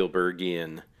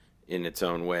Spielbergian in its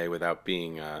own way, without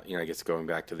being, I guess going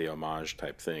back to the homage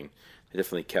type thing. They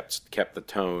definitely kept the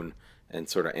tone and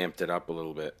sort of amped it up a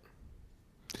little bit.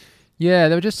 Yeah,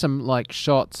 there were just some like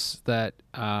shots that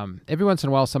every once in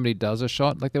a while somebody does a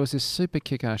shot. Like there was this super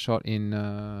kick-ass shot in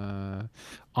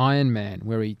Iron Man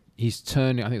where he's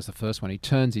turning, I think it's the first one, he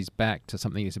turns his back to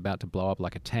something he's about to blow up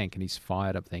like a tank, and he's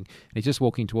fired up thing. And he's just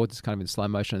walking towards this kind of in slow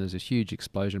motion, and there's this huge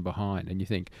explosion behind. And you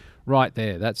think, right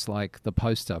there, that's like the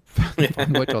poster. If I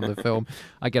watch on the film,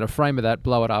 I get a frame of that,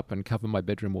 blow it up, and cover my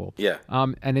bedroom wall. Yeah.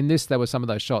 And in this, there were some of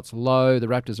those shots low. The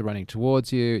raptors are running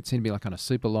towards you. It seemed to be like on a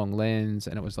super long lens.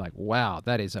 And it was like, wow,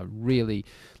 that is a really,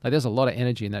 like there's a lot of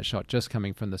energy in that shot just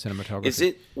coming from the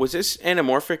cinematography. Was this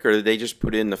anamorphic, or did they just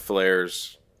put in the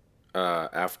flares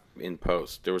in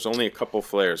post? There was only a couple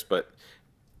flares, but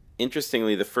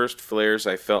interestingly, the first flares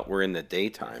I felt were in the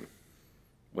daytime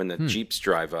when the Jeeps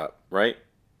drive up. Right?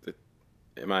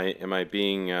 Am I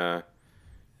being? I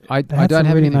They don't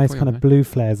have really anything nice for you kind on of blue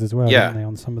flares as well, Yeah. didn't they,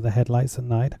 on some of the headlights at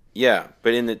night? Yeah,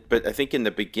 but I think in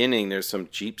the beginning there's some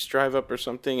Jeeps drive up or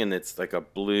something, and it's like a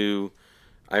blue.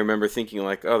 I remember thinking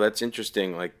like, oh, that's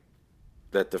interesting, like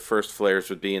that the first flares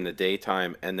would be in the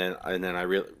daytime, and then I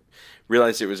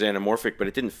realized it was anamorphic, but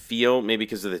it didn't feel, maybe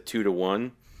because of the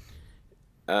 2-to-1.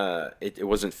 It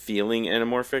wasn't feeling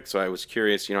anamorphic, so I was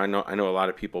curious. I know a lot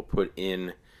of people put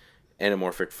in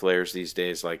anamorphic flares these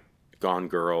days, like Gone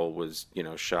Girl was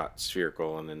shot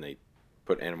spherical, and then they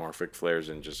put anamorphic flares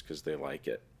in just because they like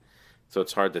it. So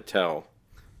it's hard to tell.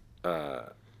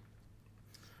 So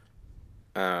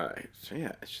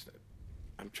yeah,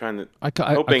 I'm trying to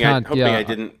hoping I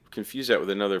didn't confuse that with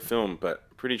another film, but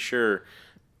I'm pretty sure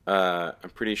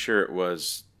it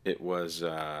was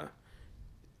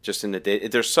just in the day.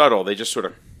 They're subtle. They just sort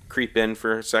of creep in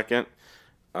for a second,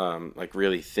 like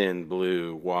really thin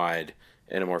blue, wide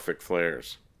anamorphic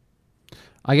flares.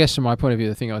 I guess from my point of view,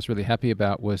 the thing I was really happy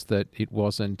about was that it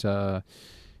wasn't, Star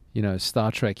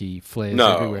Trek-y flares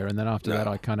everywhere. And then after that,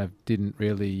 I kind of didn't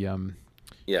really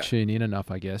tune in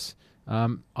enough, I guess.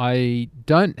 I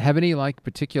don't have any like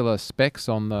particular specs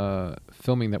on the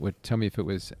filming that would tell me if it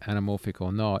was anamorphic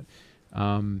or not.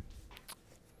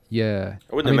 Yeah.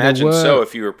 I wouldn't imagine so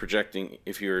if you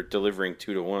were delivering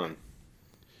 2-to-1.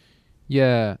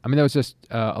 Yeah. I mean, there was just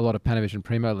a lot of Panavision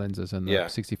Primo lenses and the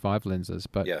 65 lenses,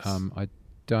 but yes. I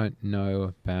don't know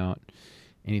about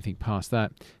anything past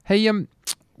that. Hey,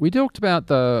 we talked about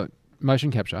the motion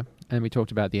capture, and we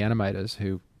talked about the animators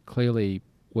who clearly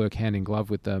work hand in glove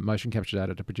with the motion capture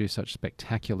data to produce such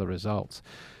spectacular results.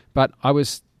 But I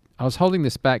was holding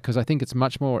this back because I think it's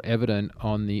much more evident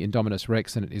on the Indominus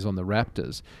Rex than it is on the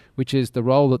Raptors, which is the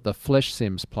role that the flesh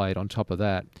sims played on top of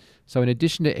that. So in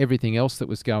addition to everything else that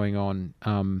was going on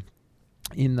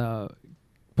in the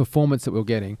performance that we were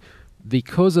getting,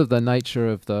 because of the nature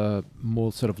of the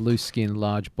more sort of loose-skinned,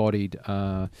 large-bodied,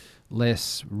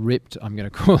 less ripped, I'm going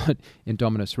to call it,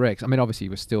 Indominus Rex. I mean, obviously he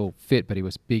was still fit, but he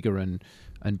was bigger and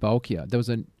bulkier. There was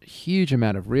a huge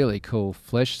amount of really cool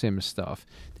flesh sim stuff.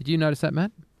 Did you notice that,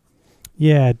 Matt?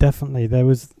 Yeah, definitely. There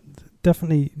was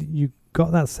definitely, you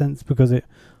got that sense because it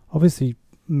obviously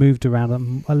moved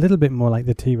around a little bit more like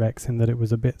the T-Rex in that it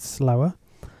was a bit slower,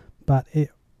 but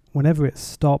whenever it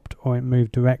stopped or it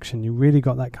moved direction, you really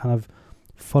got that kind of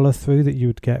follow through that you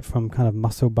would get from kind of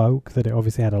muscle bulk, that it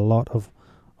obviously had a lot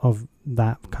of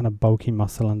that kind of bulky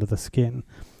muscle under the skin.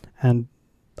 And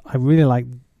I really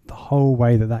liked the whole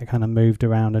way that kind of moved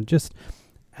around, and just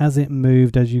as it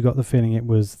moved, as you got the feeling it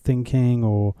was thinking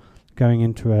or going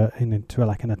into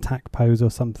like an attack pose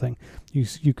or something,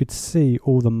 you could see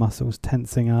all the muscles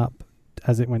tensing up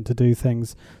as it went to do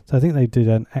things. So I think they did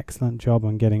an excellent job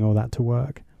on getting all that to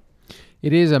work.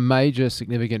 It is a major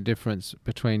significant difference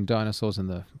between dinosaurs in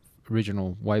the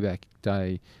original way back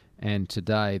day and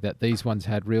today, that these ones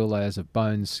had real layers of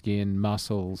bone, skin,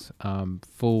 muscles,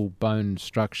 full bone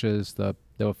structures. There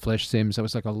were flesh sims. There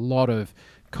was like a lot of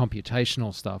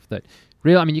computational stuff that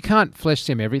really, I mean, you can't flesh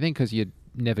sim everything because you'd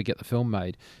never get the film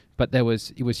made, but it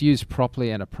was used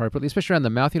properly and appropriately, especially around the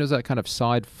mouth. There's that kind of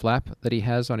side flap that he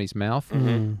has on his mouth.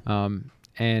 Mm-hmm.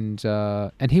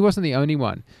 And he wasn't the only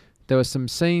one. There were some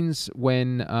scenes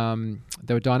when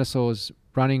there were dinosaurs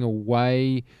running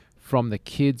away from the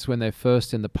kids when they're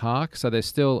first in the park, so they're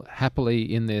still happily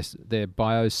in their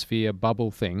biosphere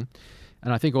bubble thing,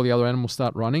 and I think all the other animals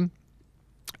start running,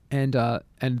 and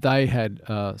they had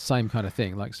same kind of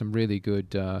thing, like some really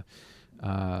good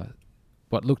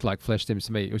what looked like flesh sims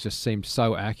to me. It just seemed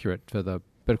so accurate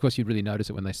but of course you'd really notice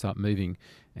it when they start moving,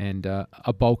 and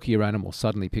a bulkier animal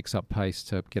suddenly picks up pace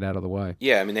to get out of the way.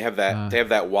 Yeah, I mean they have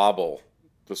that wobble,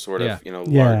 the sort of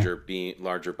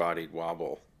larger bodied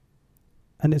wobble.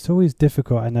 And it's always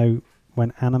difficult, I know,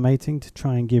 when animating to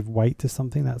try and give weight to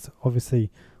something. That's obviously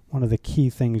one of the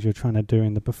key things you're trying to do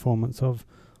in the performance of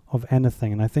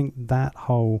anything. And I think that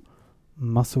whole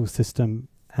muscle system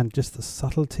and just the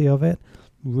subtlety of it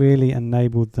really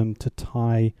enabled them to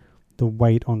tie the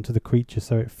weight onto the creature,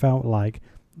 so it felt like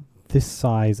this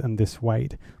size and this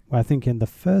weight. Where I think in the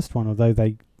first one, although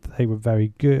they were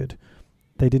very good,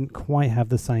 they didn't quite have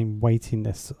the same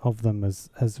weightiness of them as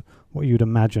what you'd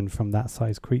imagine from that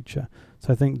size creature.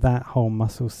 So I think that whole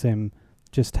muscle sim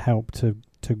just helped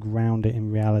to ground it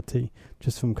in reality,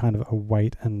 just from kind of a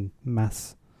weight and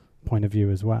mass point of view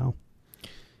as well.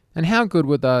 And how good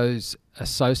were those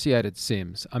associated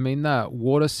sims? I mean, the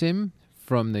water sim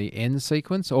from the end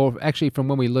sequence, or actually from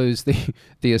when we lose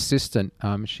the assistant,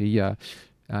 she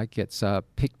gets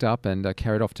picked up and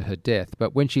carried off to her death.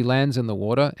 But when she lands in the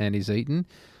water and is eaten,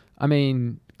 I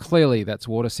mean, clearly that's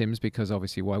water sims, because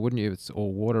obviously why wouldn't you? It's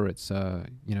all water. It's,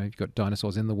 you've got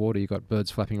dinosaurs in the water, you've got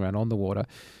birds flapping around on the water.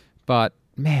 But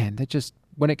man, they're just,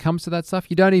 when it comes to that stuff,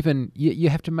 you don't even, you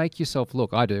have to make yourself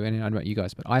look. I do, and I don't know about you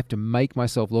guys, but I have to make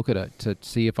myself look at it to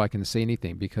see if I can see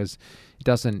anything, because it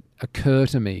doesn't occur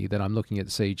to me that I'm looking at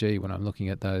CG when I'm looking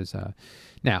at those.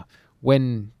 Now,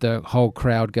 when the whole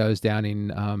crowd goes down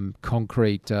in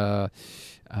concrete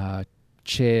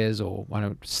chairs or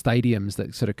stadiums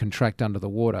that sort of contract under the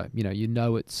water,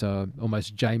 it's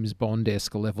almost James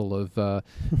Bond-esque level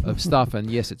of stuff, and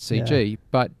yes, it's CG, yeah.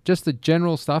 But just the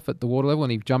general stuff at the water level,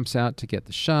 when he jumps out to get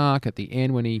the shark at the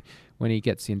end, when he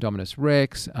gets the Indominus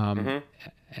Rex,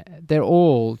 they're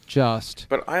all just...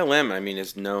 But ILM, I mean,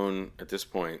 is known at this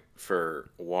point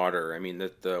for water. I mean,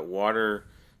 the water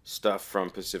stuff from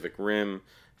Pacific Rim,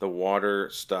 the water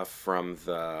stuff from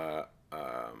the...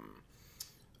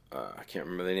 I can't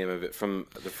remember the name of it, from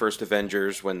the first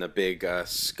Avengers, when the big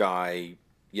sky,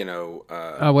 when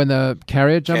the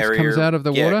carrier comes out of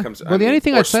the water. The only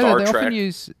thing I'd say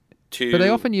that they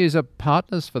often use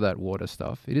partners for that water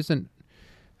stuff. It isn't,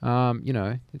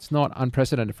 it's not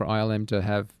unprecedented for ILM to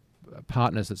have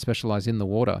partners that specialize in the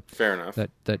water. Fair enough.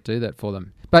 That do that for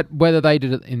them. But whether they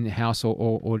did it in house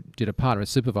or did a partner,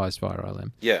 it's supervised by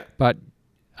ILM. Yeah. But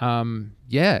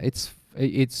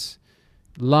it's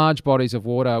large bodies of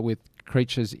water with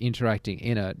creatures interacting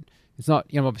in it. It's not,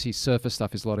 obviously surface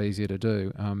stuff is a lot easier to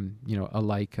do. A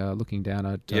lake looking down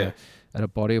at a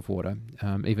body of water,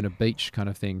 even a beach kind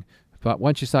of thing. But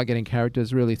once you start getting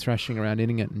characters really thrashing around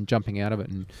in it and jumping out of it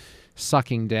and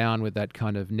sucking down with that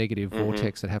kind of negative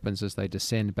vortex that happens as they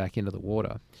descend back into the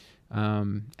water,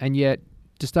 and yet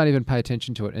just don't even pay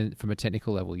attention to it from a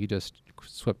technical level. You just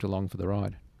swept along for the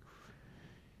ride.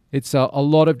 It's a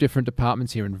lot of different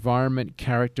departments here: environment,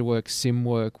 character work, sim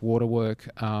work, water work,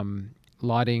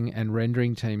 lighting and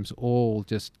rendering teams, all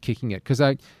just kicking it. Because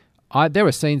there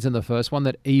were scenes in the first one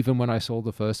that even when I saw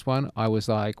the first one, I was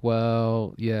like,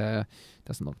 well, yeah,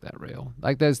 doesn't look that real.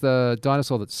 Like there's the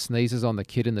dinosaur that sneezes on the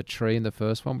kid in the tree in the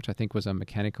first one, which I think was a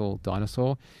mechanical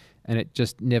dinosaur, and it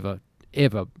just never,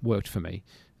 ever worked for me.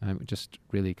 It just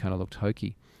really kind of looked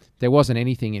hokey. There wasn't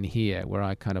anything in here where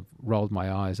I kind of rolled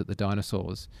my eyes at the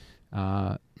dinosaurs,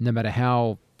 no matter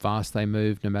how fast they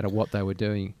moved, no matter what they were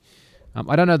doing.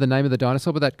 I don't know the name of the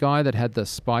dinosaur, but that guy that had the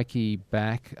spiky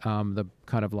back, the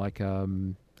kind of like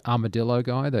armadillo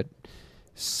guy that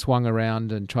swung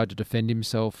around and tried to defend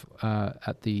himself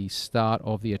at the start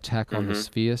of the attack on the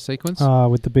sphere sequence.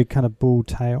 With the big kind of bull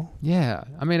tail. Yeah.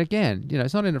 I mean, again,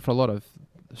 it's not in it for a lot of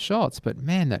shots, but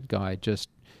man, that guy just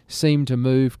seemed to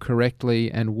move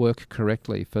correctly and work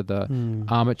correctly for the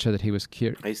armature that he was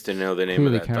I used to know the name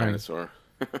of that dinosaur.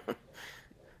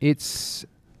 It's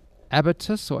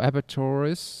Abatus or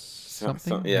Abatoris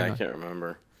something? I can't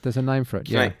remember. There's a name for it.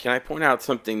 Can I point out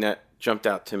something that jumped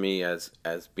out to me as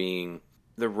being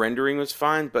the rendering was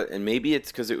fine, and maybe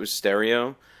it's because it was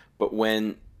stereo, but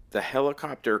when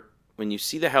you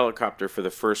see the helicopter for the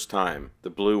first time, the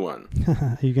blue one.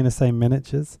 Are you going to say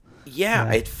miniatures?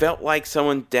 Yeah, it felt like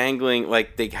someone dangling,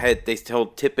 like they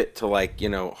told Tippett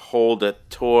to hold a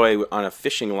toy on a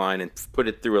fishing line and put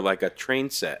it through a train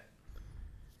set.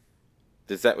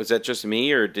 Was that just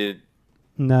me, or did?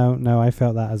 No, I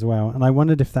felt that as well, and I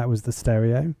wondered if that was the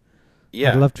stereo.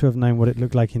 Yeah, I'd love to have known what it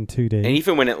looked like in 2D. And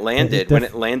even when it landed,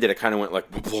 it kind of went like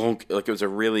it was a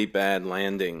really bad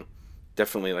landing.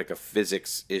 Definitely like a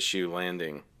physics issue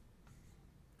landing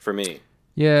for me.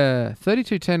 Yeah,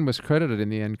 3210 was credited in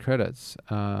the end credits,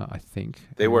 I think.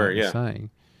 They were, yeah. Saying.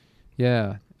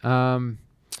 Yeah. I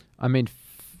mean,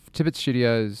 Tippett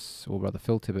Studios, or rather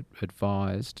Phil Tippett,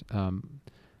 advised.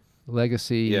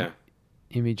 Legacy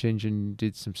Image Engine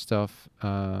did some stuff.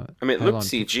 I mean, it looked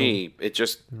CG. It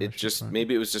just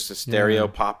maybe it was just a stereo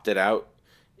popped it out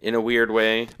in a weird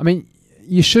way. I mean,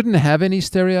 you shouldn't have any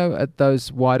stereo at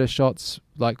those wider shots,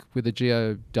 like with the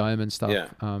Geodome and stuff.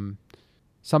 Yeah.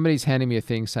 Somebody's handing me a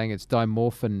thing saying it's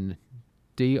dimorphin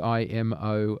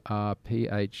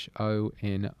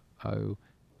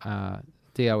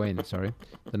Dimorphodon. Sorry,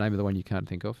 the name of the one you can't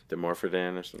think of.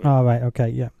 Dimorphodon or something. Oh, right. Okay.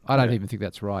 Yeah. I don't even think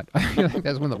that's right. I think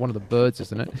that's one of the birds,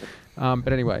 isn't it?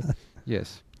 But anyway,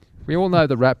 yes. We all know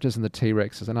the raptors and the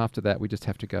T-Rexes, and after that, we just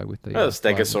have to go with the... the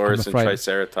Stegosaurus and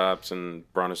Triceratops and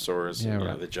Brontosaurus,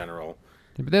 and the general...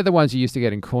 Yeah, but they're the ones you used to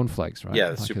get in cornflakes, right?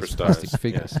 Yeah, the superstars. Plastic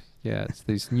figures. Yeah, it's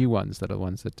these new ones that are the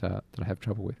ones that I have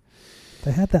trouble with.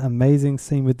 They had that amazing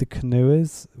scene with the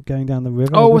canoers going down the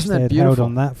river. Oh, I wish wasn't that they had held beautiful?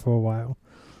 on that for a while.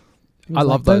 I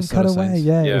love those Don't cut sort of away. scenes.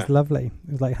 Yeah, Yeah. it was lovely.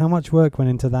 It was like, how much work went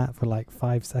into that for like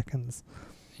 5 seconds?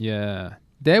 Yeah.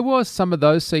 There was some of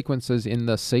those sequences in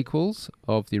the sequels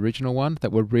of the original one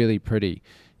that were really pretty.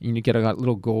 You get a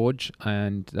little gorge,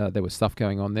 and there was stuff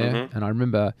going on there. Mm-hmm. And I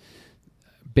remember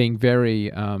being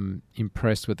very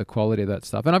impressed with the quality of that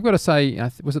stuff. And I've got to say,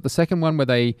 was it the second one where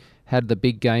they had the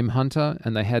big game hunter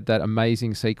and they had that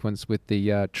amazing sequence with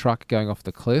the truck going off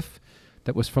the cliff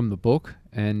that was from the book,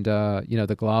 and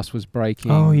the glass was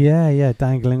breaking. Oh, yeah,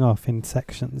 dangling off in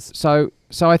sections. So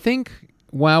I think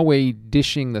while we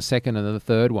dishing the second and the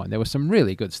third one, there was some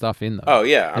really good stuff in them. Oh,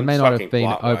 yeah. It may not have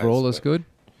been overall as good,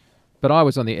 but I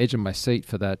was on the edge of my seat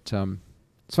for that.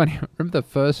 It's funny, I remember the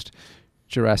first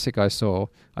Jurassic I saw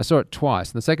it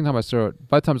twice, and the second time I saw it,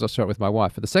 both times I saw it with my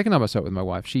wife, but the second time I saw it with my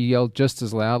wife, she yelled just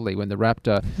as loudly when the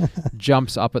raptor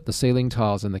jumps up at the ceiling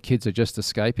tiles and the kids are just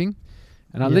escaping.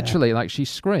 And I literally, she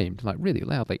screamed, really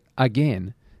loudly,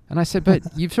 again. And I said, but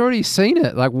you've already seen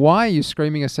it. Why are you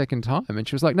screaming a second time? And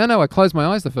she was like, no, I closed my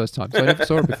eyes the first time, so I never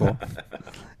saw it before.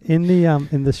 In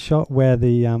the shot where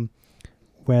the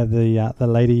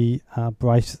lady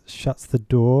Bryce shuts the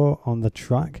door on the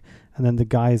truck, and then the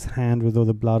guy's hand with all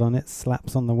the blood on it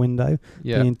slaps on the window,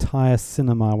 the entire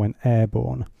cinema went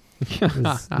airborne,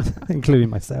 including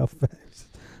myself.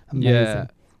 Amazing.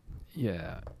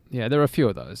 Yeah, there are a few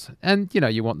of those, and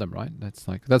you want them, right?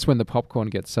 That's when the popcorn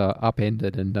gets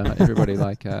upended, and everybody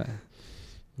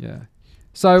yeah.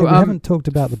 So we haven't talked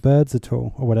about the birds at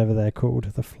all, or whatever they're called,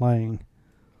 the flying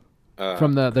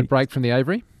from the break from the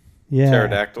aviary. Yeah,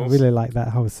 pterodactyls. I really like that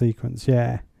whole sequence.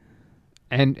 Yeah,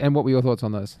 and what were your thoughts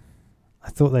on those? I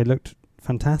thought they looked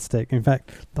fantastic. In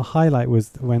fact, the highlight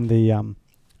was when the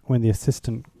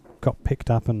assistant got picked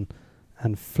up and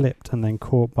flipped and then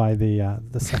caught by the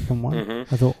second one.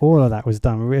 Mm-hmm. I thought all of that was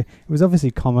done. It was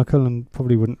obviously comical and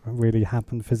probably wouldn't really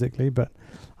happen physically, but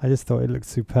I just thought it looked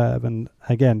superb and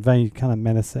again very kind of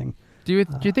menacing. Do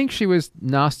you think she was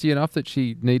nasty enough that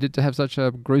she needed to have such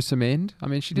a gruesome end? I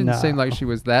mean, she didn't seem like she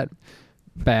was that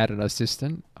bad an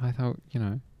assistant. I thought,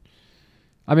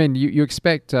 I mean, you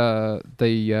expect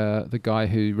the guy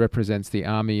who represents the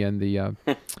army and the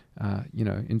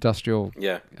industrial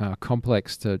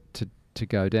complex to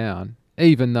go down,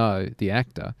 even though the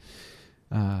actor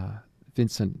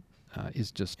Vincent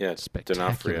is just spectacularly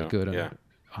D'Onofrio, good. And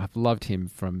I've loved him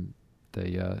from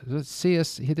the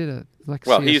CS. He did a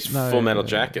he's Full Metal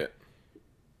Jacket.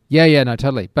 Yeah, no,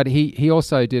 totally. But he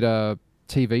also did a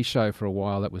TV show for a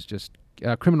while that was just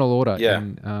Criminal Order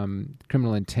and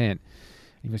Criminal Intent.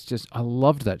 He was just, I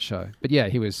loved that show. But yeah,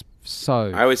 he was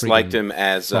so. I always liked him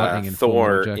as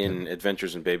Thor in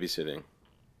Adventures in Babysitting.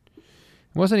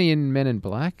 Wasn't he in Men in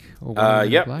Black?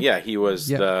 Yeah, he was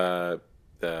the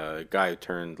guy who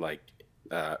turned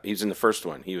he was in the first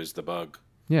one. He was the bug.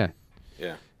 Yeah.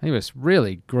 He was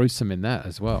really gruesome in that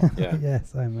as well. Yeah.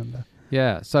 Yes, I remember.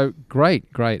 Yeah, so great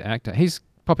actor. He's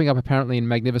popping up apparently in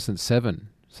Magnificent Seven,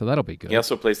 so that'll be good. He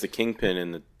also plays the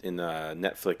Kingpin in the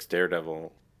Netflix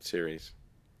Daredevil series.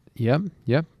 Yep.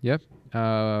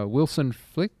 Wilson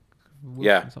Flick?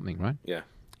 Something, right?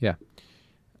 Yeah.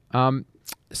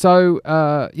 So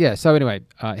anyway,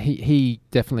 he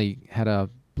definitely had a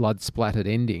blood-splattered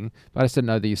ending, but I just didn't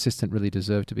know the assistant really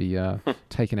deserved to be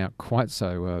taken out quite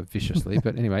so viciously.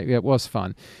 But anyway, it was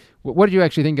fun. What did you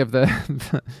actually think of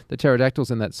the pterodactyls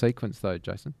in that sequence, though,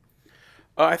 Jason?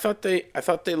 I thought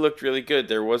they looked really good.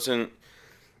 There wasn't.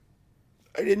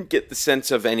 I didn't get the sense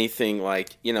of anything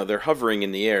they're hovering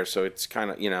in the air, so it's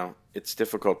kind of it's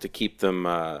difficult to keep them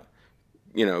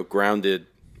grounded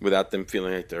without them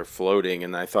feeling like they're floating.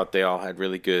 And I thought they all had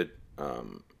really good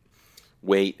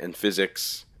weight and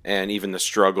physics, and even the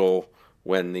struggle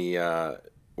when the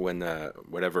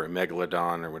whatever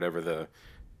megalodon or whatever the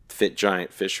fit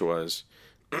giant fish was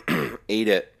ate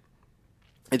it.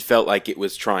 It felt like it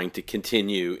was trying to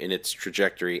continue in its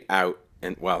trajectory out,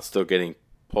 and while still getting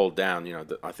pulled down.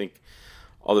 I think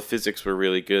all the physics were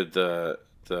really good. The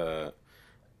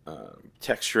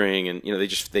texturing and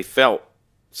they felt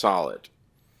solid.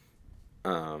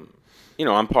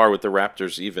 On par with the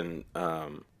Raptors even. I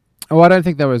don't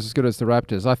think they were as good as the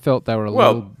Raptors. I felt they were a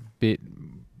little bit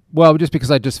Well, just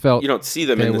because I just felt you don't see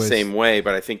them in the same way,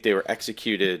 but I think they were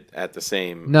executed at the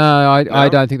same. No, I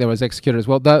don't think that was executed as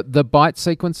well. The bite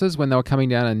sequences when they were coming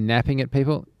down and napping at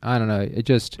people, I don't know. It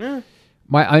just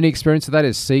my only experience of that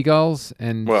is seagulls,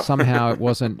 and somehow it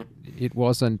wasn't. It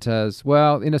wasn't as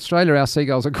well in Australia. Our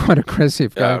seagulls are quite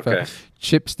aggressive going for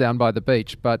chips down by the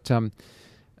beach, but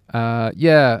I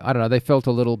don't know. They felt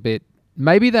a little bit.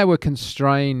 Maybe they were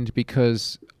constrained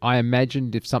because I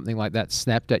imagined if something like that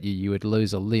snapped at you, you would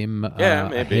lose a limb,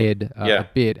 a head, a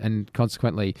bit, and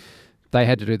consequently, they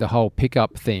had to do the whole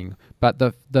pickup thing. But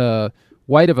the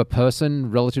weight of a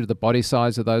person relative to the body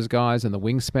size of those guys and the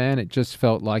wingspan, it just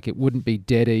felt like it wouldn't be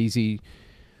dead easy.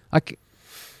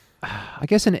 I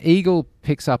guess an eagle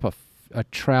picks up a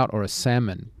trout or a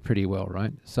salmon pretty well,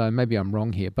 right? So maybe I'm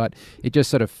wrong here, but it just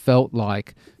sort of felt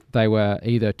like they were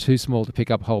either too small to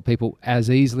pick up whole people as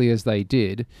easily as they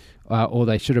did, or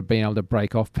they should have been able to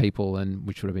break off people, and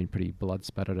which would have been pretty blood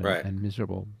spattered and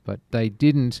miserable. But they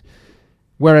didn't.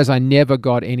 Whereas I never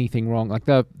got anything wrong. Like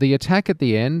the attack at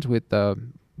the end with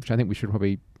which I think we should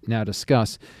probably now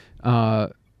discuss,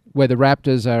 where the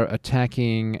raptors are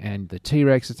attacking and the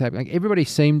T-Rex attacking. Like everybody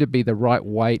seemed to be the right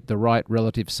weight, the right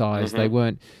relative size. They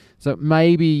weren't. So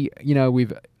maybe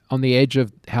we've on the edge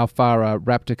of how far a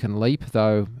raptor can leap.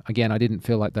 Though again, I didn't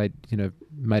feel like they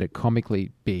made it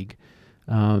comically big.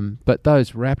 But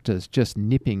those raptors just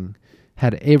nipping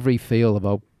had every feel of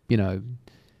a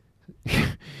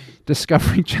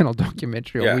Discovery Channel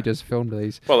documentary. Or we just filmed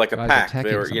these. Well, like a pack.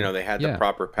 They were, they had the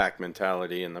proper pack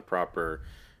mentality and the proper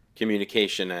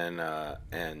communication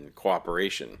and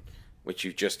cooperation, which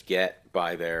you just get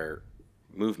by their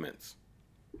movements.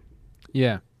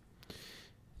 Yeah.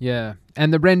 Yeah,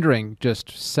 and the rendering just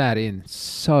sat in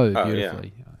so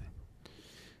beautifully.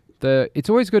 It's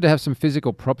always good to have some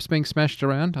physical props being smashed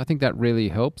around. I think that really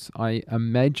helps. I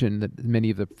imagine that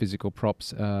many of the physical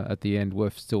props at the end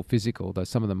were still physical, though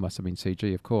some of them must have been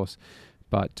CG, of course.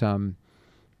 But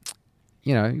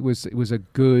it was a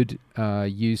good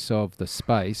use of the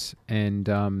space,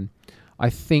 and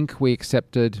I think we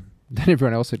accepted that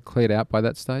everyone else had cleared out by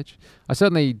that stage. I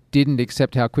certainly didn't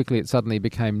accept how quickly it suddenly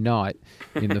became night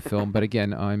in the film, but again,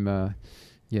 that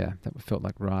felt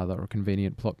like rather a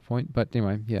convenient plot point. But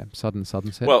anyway, sudden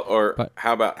set. Well,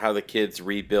 how about how the kids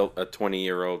rebuilt a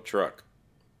 20-year-old truck?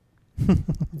 Yes.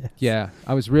 Yeah,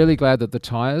 I was really glad that the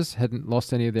tires hadn't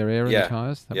lost any of their air in the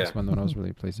tires. That was one that I was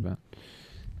really pleased about.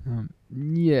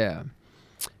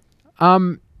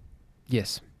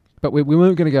 Yes. But we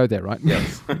weren't going to go there, right?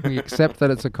 Yes. We accept that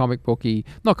it's a not comic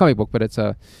book, but it's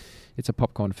a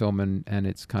popcorn film and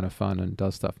it's kind of fun and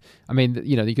does stuff. I mean,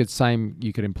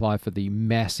 you could imply for the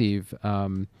massive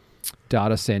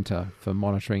data center for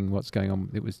monitoring what's going on.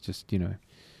 It was just,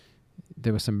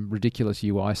 there was some ridiculous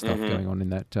UI stuff going on in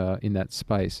that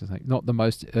space. It's like not the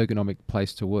most ergonomic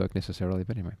place to work necessarily,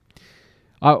 but anyway.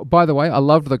 By the way, I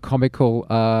loved the comical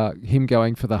him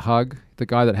going for the hug. The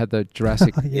guy that had the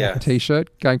Jurassic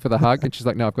T-shirt going for the hug, and she's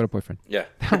like, "No, I've got a boyfriend." Yeah,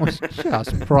 that was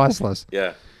just priceless.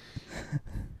 Yeah,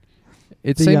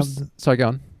 it seems. Sorry, go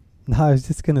on. No, I was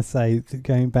just going to say,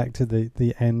 going back to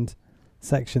the end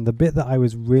section, the bit that I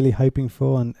was really hoping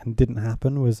for and didn't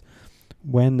happen was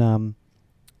when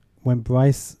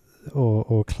Bryce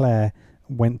or Claire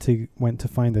went to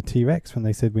find the T-Rex when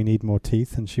they said we need more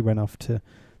teeth, and she went off to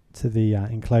the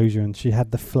enclosure and she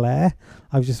had the flare.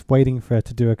 I was just waiting for her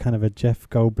to do a kind of a Jeff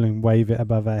Goldblum, wave it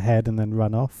above her head and then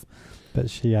run off, but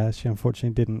she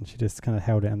unfortunately didn't. She just kind of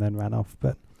held it and then ran off.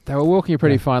 But they were walking a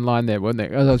pretty fine line there, weren't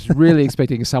they? I was really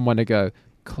expecting someone to go,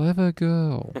 "Clever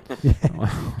girl,"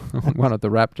 on one of the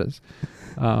raptors.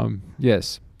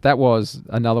 Yes, that was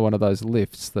another one of those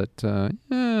lifts that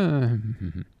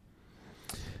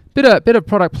bit of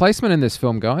product placement in this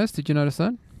film, guys. Did you notice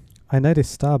that? I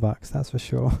noticed Starbucks, that's for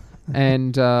sure.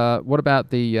 And what about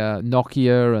the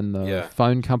Nokia and the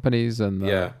phone companies and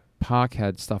the Park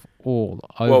had stuff all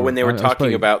over. Well, when they were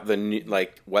talking about the new,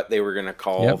 what they were going to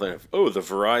call the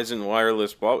Verizon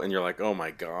wireless ball, and you're like, oh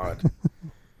my god.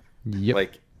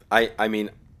 Yep. I mean,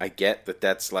 I get that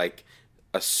that's like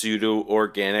a pseudo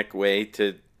organic way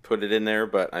to put it in there,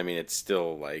 but I mean, it's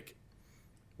still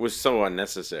was so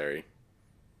unnecessary.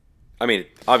 I mean,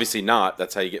 obviously not.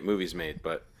 That's how you get movies made,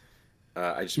 but.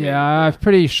 I'm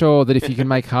pretty sure that if you can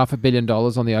make $500 million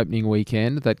on the opening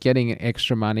weekend, that getting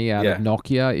extra money out of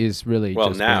Nokia is really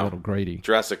just being a little greedy.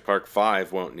 Jurassic Park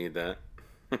 5 won't need that.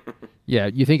 Yeah,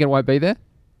 you think it won't be there?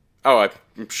 Oh,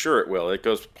 I'm sure it will. It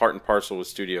goes part and parcel with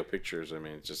Studio Pictures. I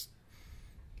mean,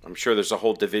 I'm sure there's a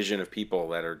whole division of people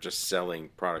that are just selling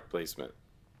product placement.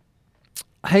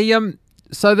 Hey,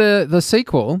 so the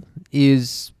sequel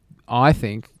is, I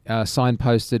think,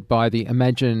 signposted by the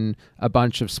imagine a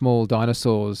bunch of small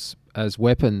dinosaurs as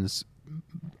weapons,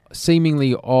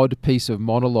 seemingly odd piece of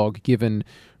monologue given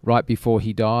right before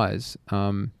he dies.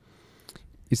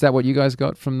 Is that what you guys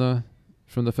got from the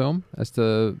film as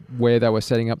to where they were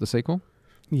setting up the sequel?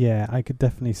 Yeah, I could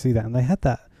definitely see that. And they had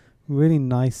that really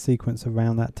nice sequence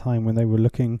around that time when they were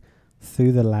looking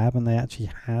through the lab and they actually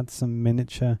had some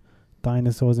miniature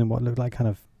dinosaurs in what looked like kind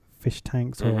of fish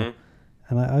tanks. And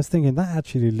I was thinking that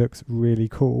actually looks really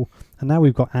cool. And now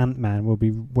we've got Ant-Man. We'll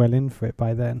be well in for it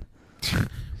by then.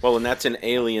 Well, and that's an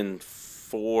Alien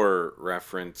 4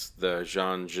 reference, the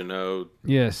Jean Genot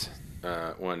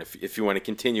one, if you want to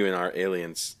continue in our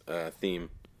Aliens theme.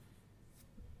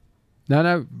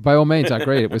 No, by all means, I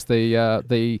agree. It was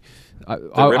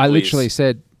I literally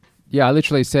said,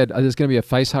 there's going to be a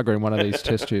face hugger in one of these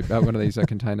test tube, one of these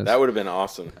containers. That would have been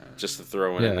awesome, just to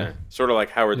throw one in there. Sort of like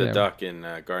Howard the Duck in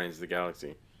Guardians of the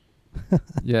Galaxy.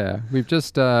 Yeah, we've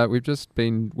just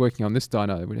been working on this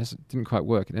dino. It didn't quite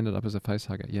work. It ended up as a face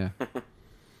hugger. Yeah.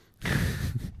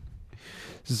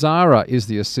 Zara is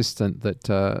the assistant that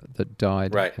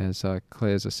died as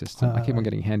Claire's assistant. I keep on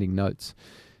handing notes,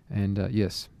 and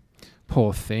yes,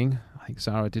 poor thing. I think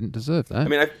Zara didn't deserve that. I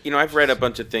mean, I've read a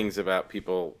bunch of things about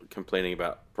people complaining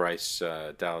about Bryce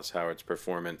Dallas Howard's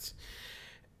performance,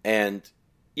 and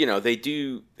they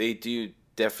do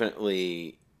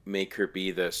definitely make her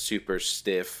be the super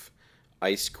stiff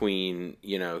ice queen,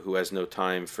 who has no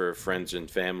time for friends and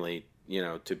family,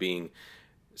 to being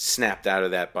snapped out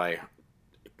of that by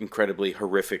incredibly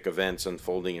horrific events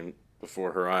unfolding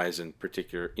before her eyes, in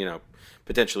particular,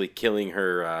 potentially killing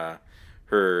her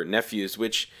nephews,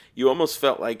 which you almost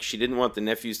felt like she didn't want the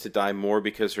nephews to die more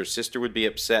because her sister would be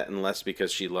upset and less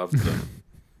because she loved them.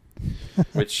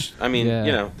 Which, I mean,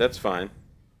 that's fine.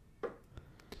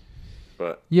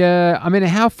 But yeah, I mean,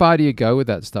 how far do you go with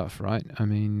that stuff, right? I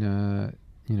mean,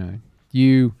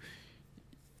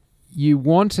 you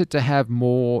want it to have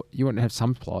more. You want to have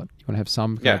some plot. You want to have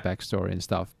some kind of backstory and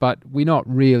stuff. But we're not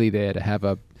really there to have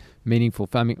a meaningful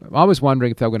family. I was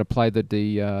wondering if they were going to play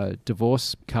the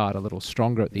divorce card a little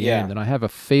stronger at the end, and I have a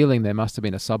feeling there must have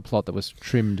been a subplot that was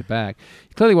trimmed back.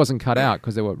 It clearly wasn't cut out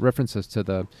because there were references to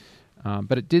the.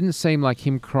 But it didn't seem like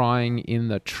him crying in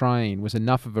the train was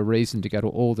enough of a reason to go to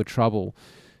all the trouble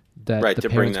that the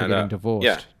parents were getting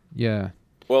divorced. Yeah.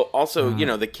 Well, also,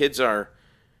 the kids are.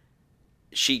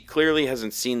 She clearly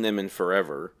hasn't seen them in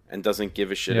forever and doesn't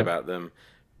give a shit about them.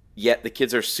 Yet the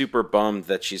kids are super bummed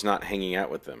that she's not hanging out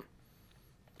with them.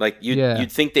 Like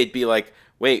you'd think they'd be like,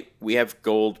 "Wait, we have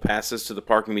gold passes to the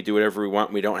park and we do whatever we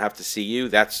want. And we don't have to see you.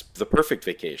 That's the perfect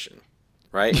vacation,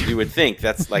 right?" You would think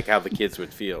that's like how the kids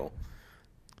would feel.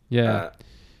 Yeah.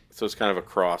 So it's kind of a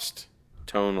crossed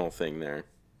tonal thing there.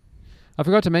 I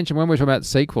forgot to mention when we were talking about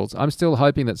sequels, I'm still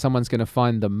hoping that someone's going to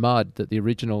find the mud that the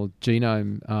original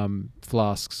genome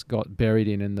flasks got buried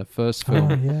in the first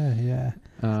film. Oh yeah.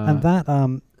 And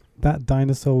that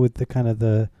dinosaur with the kind of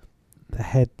the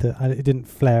head that it didn't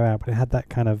flare out, but it had that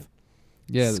kind of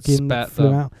skin that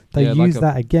flew out. They used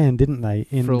that again, didn't they,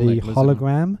 in the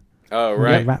hologram? Oh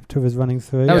right. The raptor was running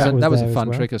through. That was a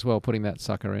fun trick as well, putting that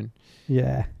sucker in.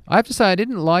 Yeah. I have to say, I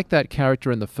didn't like that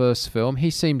character in the first film. He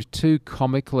seemed too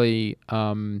comically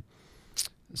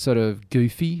sort of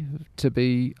goofy to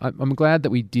be... I'm glad that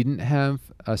we didn't have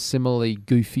a similarly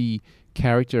goofy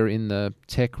character in the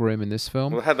tech room in this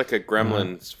film. Well, it had like a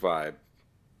Gremlins vibe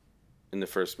in the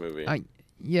first movie.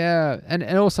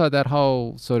 And also that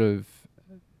whole sort of...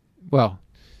 Well,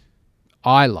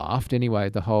 I laughed anyway,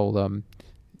 the whole...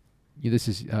 this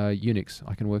is Unix.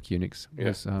 I can work Unix. It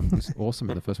was awesome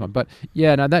in the first one. But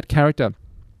yeah, no, that character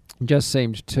just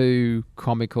seemed too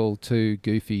comical, too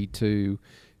goofy, too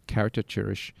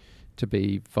caricaturish to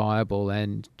be viable.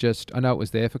 And just, I know it was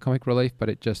there for comic relief, but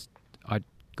I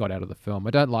got out of the film.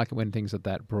 I don't like it when things are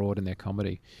that broad in their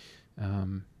comedy.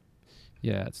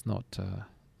 It's not.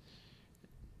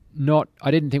 I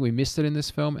didn't think we missed it in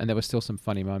this film, and there were still some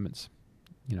funny moments.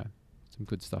 Some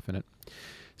good stuff in it.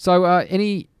 So,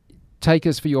 any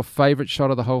takers for your favourite shot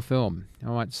of the whole film? I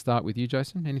might start with you,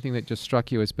 Jason. Anything that just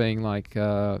struck you as being like,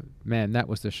 man, that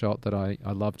was the shot that I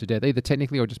loved to death, either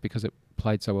technically or just because it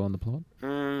played so well in the plot?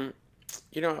 I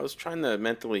was trying to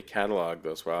mentally catalog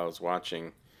those while I was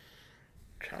watching.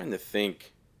 Trying to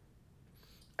think.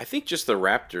 I think just the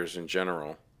raptors in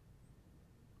general.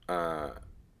 I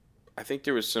think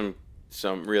there was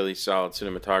some really solid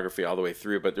cinematography all the way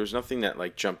through, but there's nothing that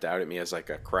like jumped out at me as like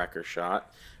a cracker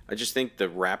shot. I just think the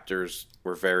raptors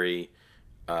were very...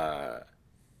 I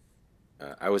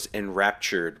was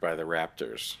enraptured by the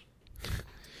raptors.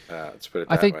 Let's put it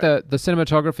that I think way. the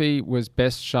cinematography was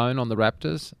best shown on the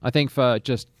Raptors. I think for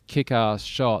just kick-ass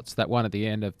shots, that one at the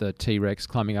end of the T-Rex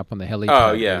climbing up on the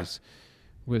helipad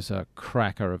was a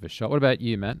cracker of a shot. What about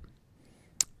you, Matt?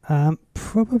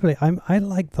 Probably. I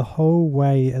like the whole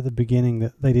way at the beginning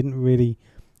that they didn't really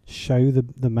show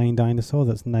the main dinosaur.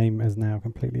 That's name has now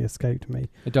completely escaped me.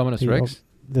 The Dominus Rex?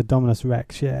 The Dominus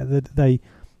Rex, yeah. They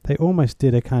almost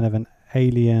did a kind of an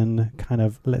alien kind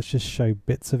of, let's just show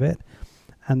bits of it.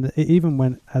 And it even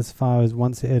went as far as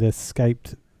once it had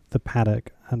escaped the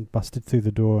paddock and busted through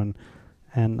the door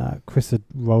and Chris had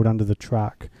rolled under the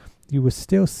truck, you were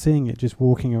still seeing it just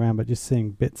walking around, but just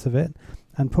seeing bits of it.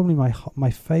 And probably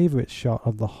my favourite shot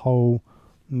of the whole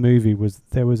movie was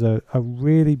there was a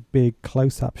really big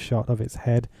close-up shot of its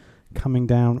head coming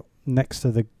down next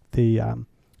to the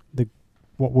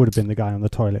what would have been the guy on the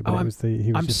toilet, but he was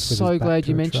I'm just with so his back glad to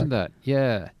you a mentioned truck. that.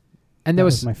 Yeah. And That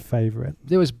was my favourite.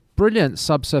 There was brilliant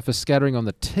subsurface scattering on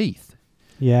the teeth.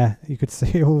 Yeah, you could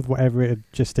see all of whatever it had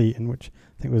just eaten, which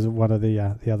I think was one of the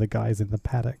other guys in the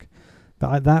paddock.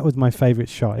 But that was my favourite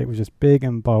shot. It was just big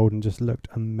and bold and just looked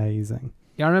amazing.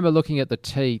 Yeah, I remember looking at the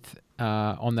teeth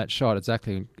on that shot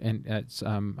exactly, and it's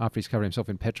after he's covered himself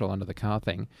in petrol under the car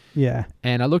thing. Yeah.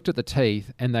 And I looked at the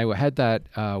teeth, and they had that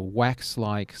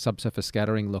wax-like subsurface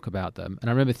scattering look about them.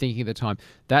 And I remember thinking at the time,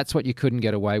 that's what you couldn't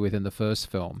get away with in the first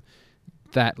film.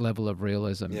 That level of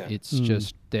realism. Yeah. It's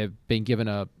just they've been given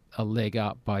a leg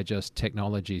up by just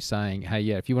technology saying, hey,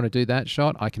 yeah, if you want to do that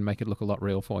shot, I can make it look a lot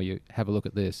real for you. Have a look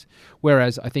at this.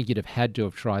 Whereas I think you'd have had to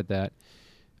have tried that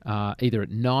either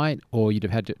at night, or you'd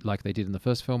have had to, like they did in the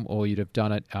first film, or you'd have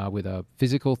done it with a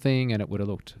physical thing, and it would have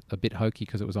looked a bit hokey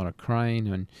because it was on a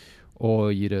crane,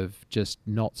 or you'd have just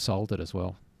not sold it as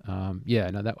well. I'm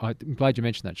glad you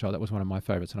mentioned that shot. That was one of my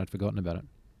favorites, and I'd forgotten about it.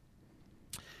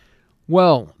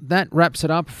 Well, that wraps it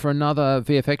up for another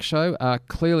VFX show.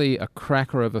 Clearly a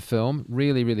cracker of a film.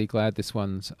 Really, really glad this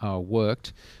one's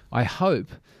worked. I hope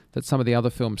that some of the other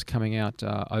films coming out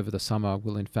over the summer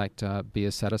will in fact be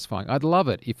as satisfying. I'd love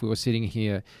it if we were sitting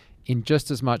here in just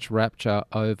as much rapture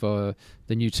over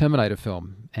the new Terminator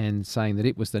film and saying that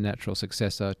it was the natural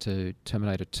successor to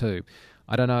Terminator 2.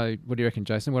 I don't know. What do you reckon,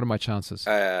 Jason? What are my chances?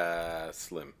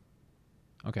 Slim.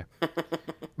 Okay.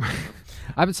 I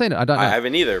haven't seen it. I don't know. I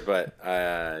haven't either, but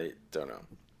I don't know.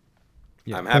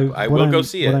 Yeah. I'm happy. I will go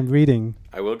see it. What I'm reading.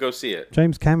 I will go see it.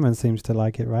 James Cameron seems to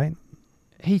like it, right?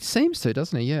 He seems to,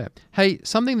 doesn't he? Yeah. Hey,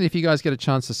 something that if you guys get a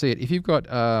chance to see it, if you've got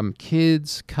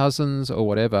kids, cousins, or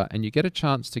whatever, and you get a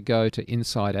chance to go to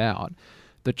Inside Out,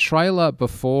 the trailer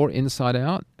before Inside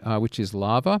Out, which is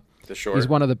Lava, the short, is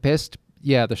one of the best.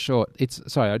 Yeah, the short. I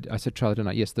said trailer, didn't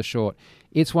I? Yes, the short.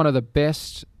 It's one of the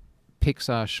best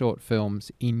Pixar short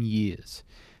films in years.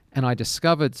 And I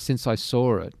discovered since I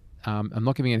saw it, I'm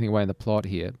not giving anything away in the plot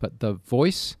here, but the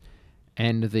voice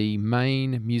and the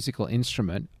main musical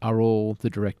instrument are all the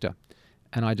director.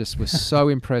 And I just was so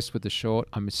impressed with the short.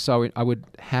 I would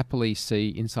happily see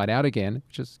Inside Out again,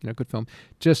 which is a good film,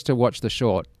 just to watch the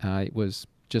short. It was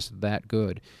just that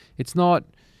good. It's not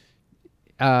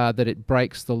that it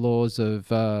breaks the laws of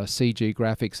CG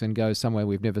graphics and goes somewhere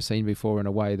we've never seen before in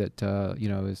a way that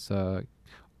is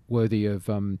worthy of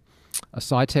a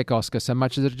SciTech Oscar, so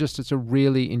much as it's a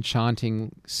really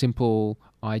enchanting, simple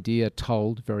idea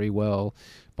told very well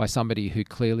by somebody who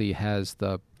clearly has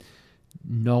the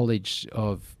knowledge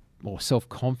of, or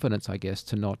self-confidence, I guess,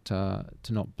 to not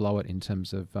blow it in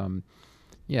terms of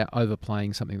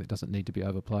overplaying something that doesn't need to be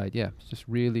overplayed. Yeah, it's just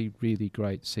really, really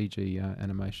great CG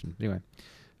animation. Anyway,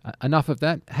 enough of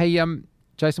that. Hey,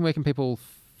 Jason, where can people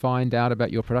find out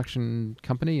about your production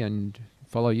company and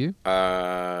follow you?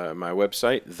 My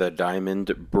website,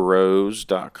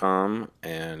 thediamondbros.com,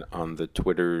 and on the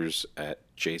Twitters at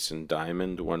Jason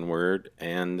Diamond, one word.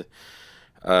 And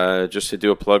just to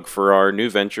do a plug for our new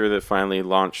venture that finally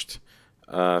launched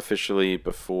officially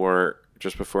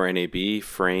just before NAB,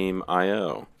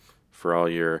 Frame.io, for all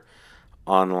your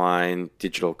online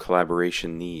digital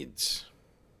collaboration needs.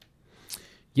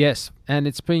 Yes, and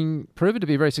it's been proven to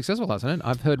be very successful, hasn't it?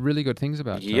 I've heard really good things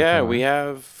about it. Yeah, we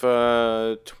have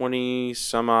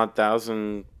 20-some-odd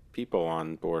thousand people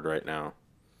on board right now.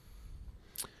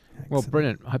 Excellent. Well,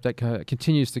 brilliant. I hope that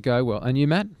continues to go well. And you,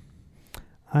 Matt?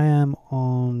 I am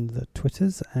on the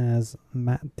Twitters as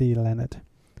Matt D. Leonard,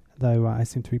 though I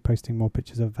seem to be posting more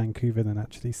pictures of Vancouver than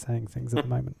actually saying things at the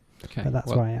moment. Okay, but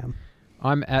that's where I am.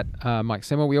 I'm at Mike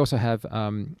Seymour. We also have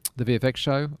the VFX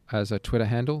Show as a Twitter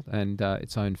handle and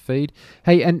its own feed.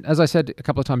 Hey, and as I said a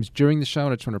couple of times during the show,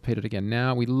 and I just want to repeat it again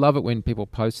now, we love it when people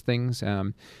post things,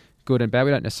 good and bad.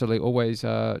 We don't necessarily always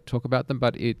talk about them,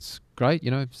 but it's great.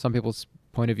 Some people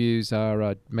point of views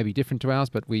are maybe different to ours,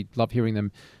 but we love hearing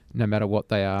them no matter what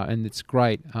they are, and it's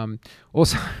great.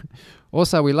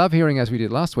 Also, we love hearing, as we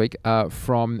did last week,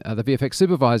 from the VFX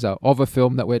supervisor of a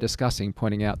film that we're discussing,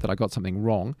 pointing out that I got something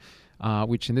wrong,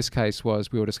 which in this case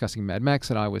was we were discussing Mad Max,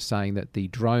 and I was saying that the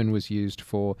drone was used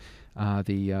for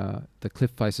the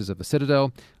cliff faces of the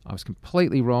Citadel. I was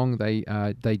completely wrong.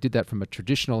 They did that from a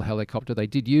traditional helicopter. They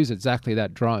did use exactly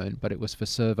that drone, but it was for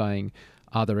surveying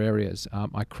other areas.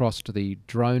 I crossed the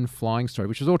drone flying story,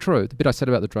 which was all true. The bit I said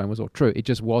about the drone was all true. It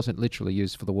just wasn't literally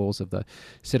used for the walls of the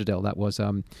Citadel. That was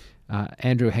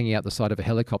Andrew hanging out the side of a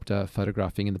helicopter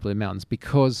photographing in the Blue Mountains,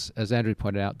 because, as Andrew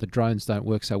pointed out, the drones don't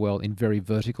work so well in very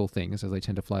vertical things, as they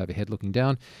tend to fly overhead looking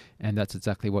down, and that's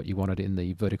exactly what you wanted in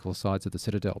the vertical sides of the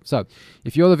Citadel. So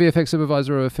if you're the VFX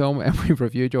supervisor of a film and we've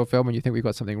reviewed your film and you think we've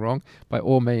got something wrong, by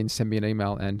all means send me an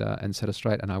email and set us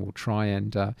straight, and I will try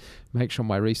and make sure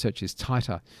my research is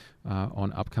tighter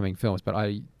on upcoming films. But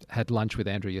I had lunch with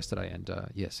Andrew yesterday, and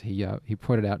yes, he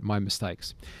pointed out my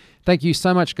mistakes. Thank you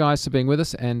so much, guys, for being with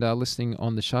us and listening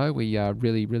on the show. We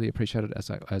really, really appreciate it,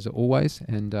 as always.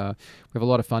 And we have a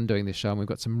lot of fun doing this show, and we've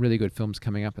got some really good films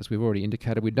coming up, as we've already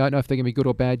indicated. We don't know if they're going to be good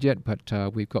or bad yet, but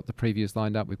we've got the previews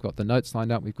lined up, we've got the notes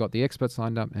lined up, we've got the experts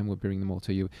lined up, and we'll bring them all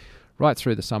to you right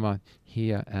through the summer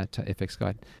here at FX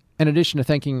Guide. In addition to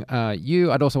thanking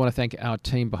you, I'd also want to thank our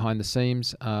team behind the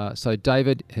scenes. So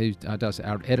David, who does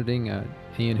our editing,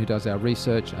 Ian, who does our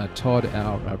research, Todd,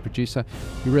 our producer.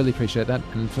 We really appreciate that.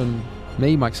 And from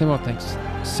me, Mike Seymour, thanks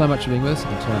so much for being with us.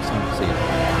 Until next time, see you.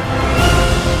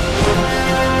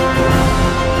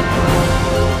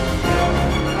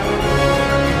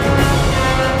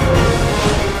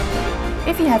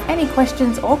 If you have any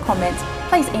questions or comments,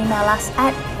 please email us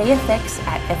at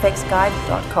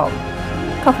vfx@fxguide.com.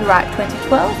 Copyright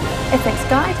 2012, FX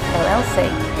Guide, LLC.